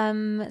love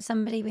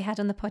somebody we had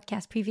on the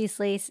podcast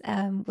previously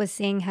was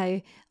saying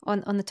how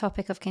on the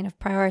topic of kind of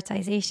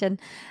prioritization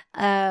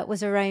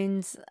was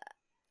around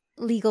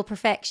legal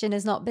perfection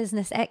is not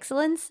business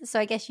excellence. So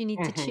I guess you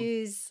need to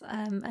choose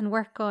and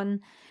work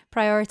on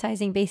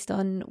prioritizing based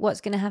on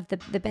what's going to have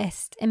the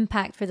best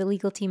impact for the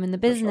legal team and the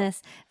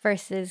business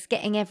versus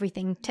getting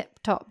everything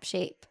tip-top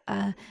shape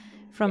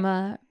from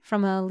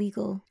a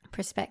legal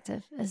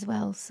perspective as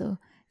well. So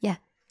yeah,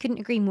 couldn't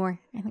agree more.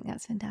 I think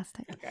that's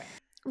fantastic. Okay.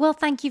 Well,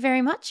 thank you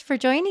very much for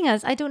joining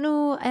us. I don't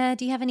know,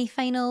 do you have any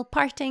final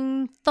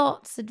parting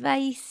thoughts,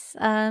 advice,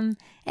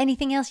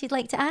 anything else you'd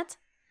like to add?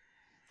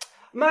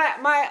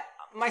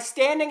 My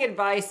standing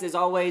advice is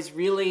always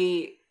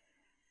really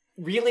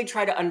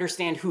try to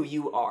understand who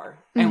you are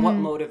and what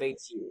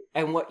motivates you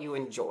and what you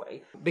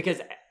enjoy.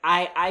 Because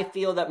I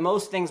feel that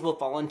most things will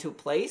fall into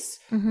place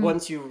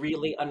once you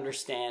really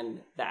understand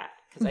that.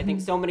 Because I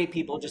think so many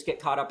people just get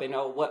caught up in,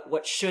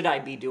 what should I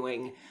be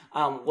doing?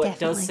 What Definitely.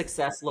 does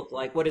success look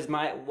like?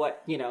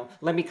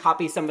 Let me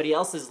copy somebody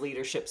else's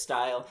leadership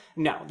style.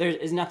 No, there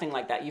is nothing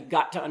like that. You've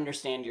got to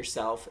understand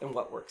yourself and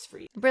what works for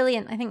you.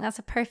 Brilliant. I think that's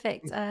a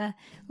perfect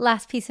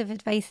last piece of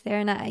advice there.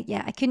 And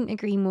I couldn't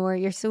agree more.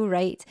 You're so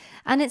right.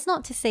 And it's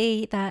not to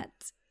say that,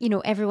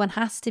 everyone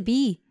has to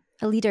be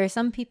a leader.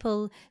 Some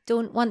people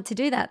don't want to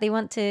do that. They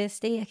want to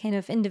stay a kind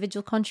of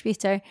individual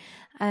contributor.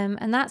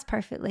 And that's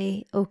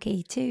perfectly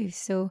okay too.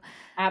 So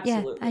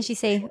Absolutely. Yeah, as you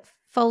say,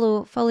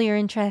 follow your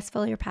interests,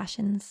 follow your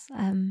passions,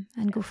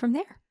 and go from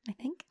there, I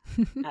think.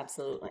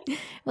 Absolutely.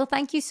 Well,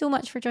 thank you so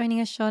much for joining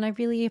us, Shaun. I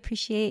really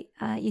appreciate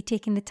you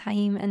taking the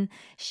time and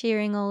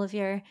sharing all of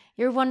your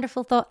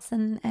wonderful thoughts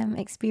and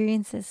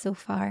experiences so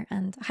far.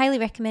 And I highly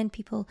recommend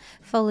people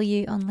follow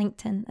you on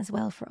LinkedIn as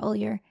well for all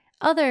your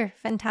other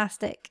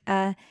fantastic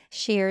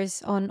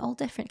shares on all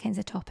different kinds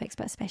of topics,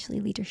 but especially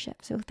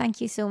leadership. So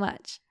thank you so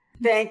much.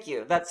 Thank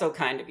you. That's so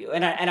kind of you.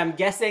 And I'm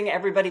guessing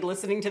everybody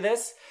listening to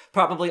this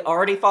probably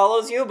already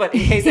follows you, but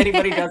in case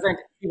anybody doesn't,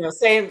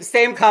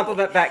 same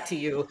compliment back to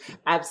you.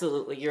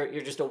 Absolutely.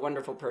 You're just a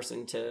wonderful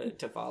person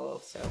to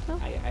follow. So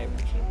I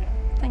appreciate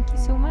that. Thank you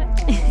so much.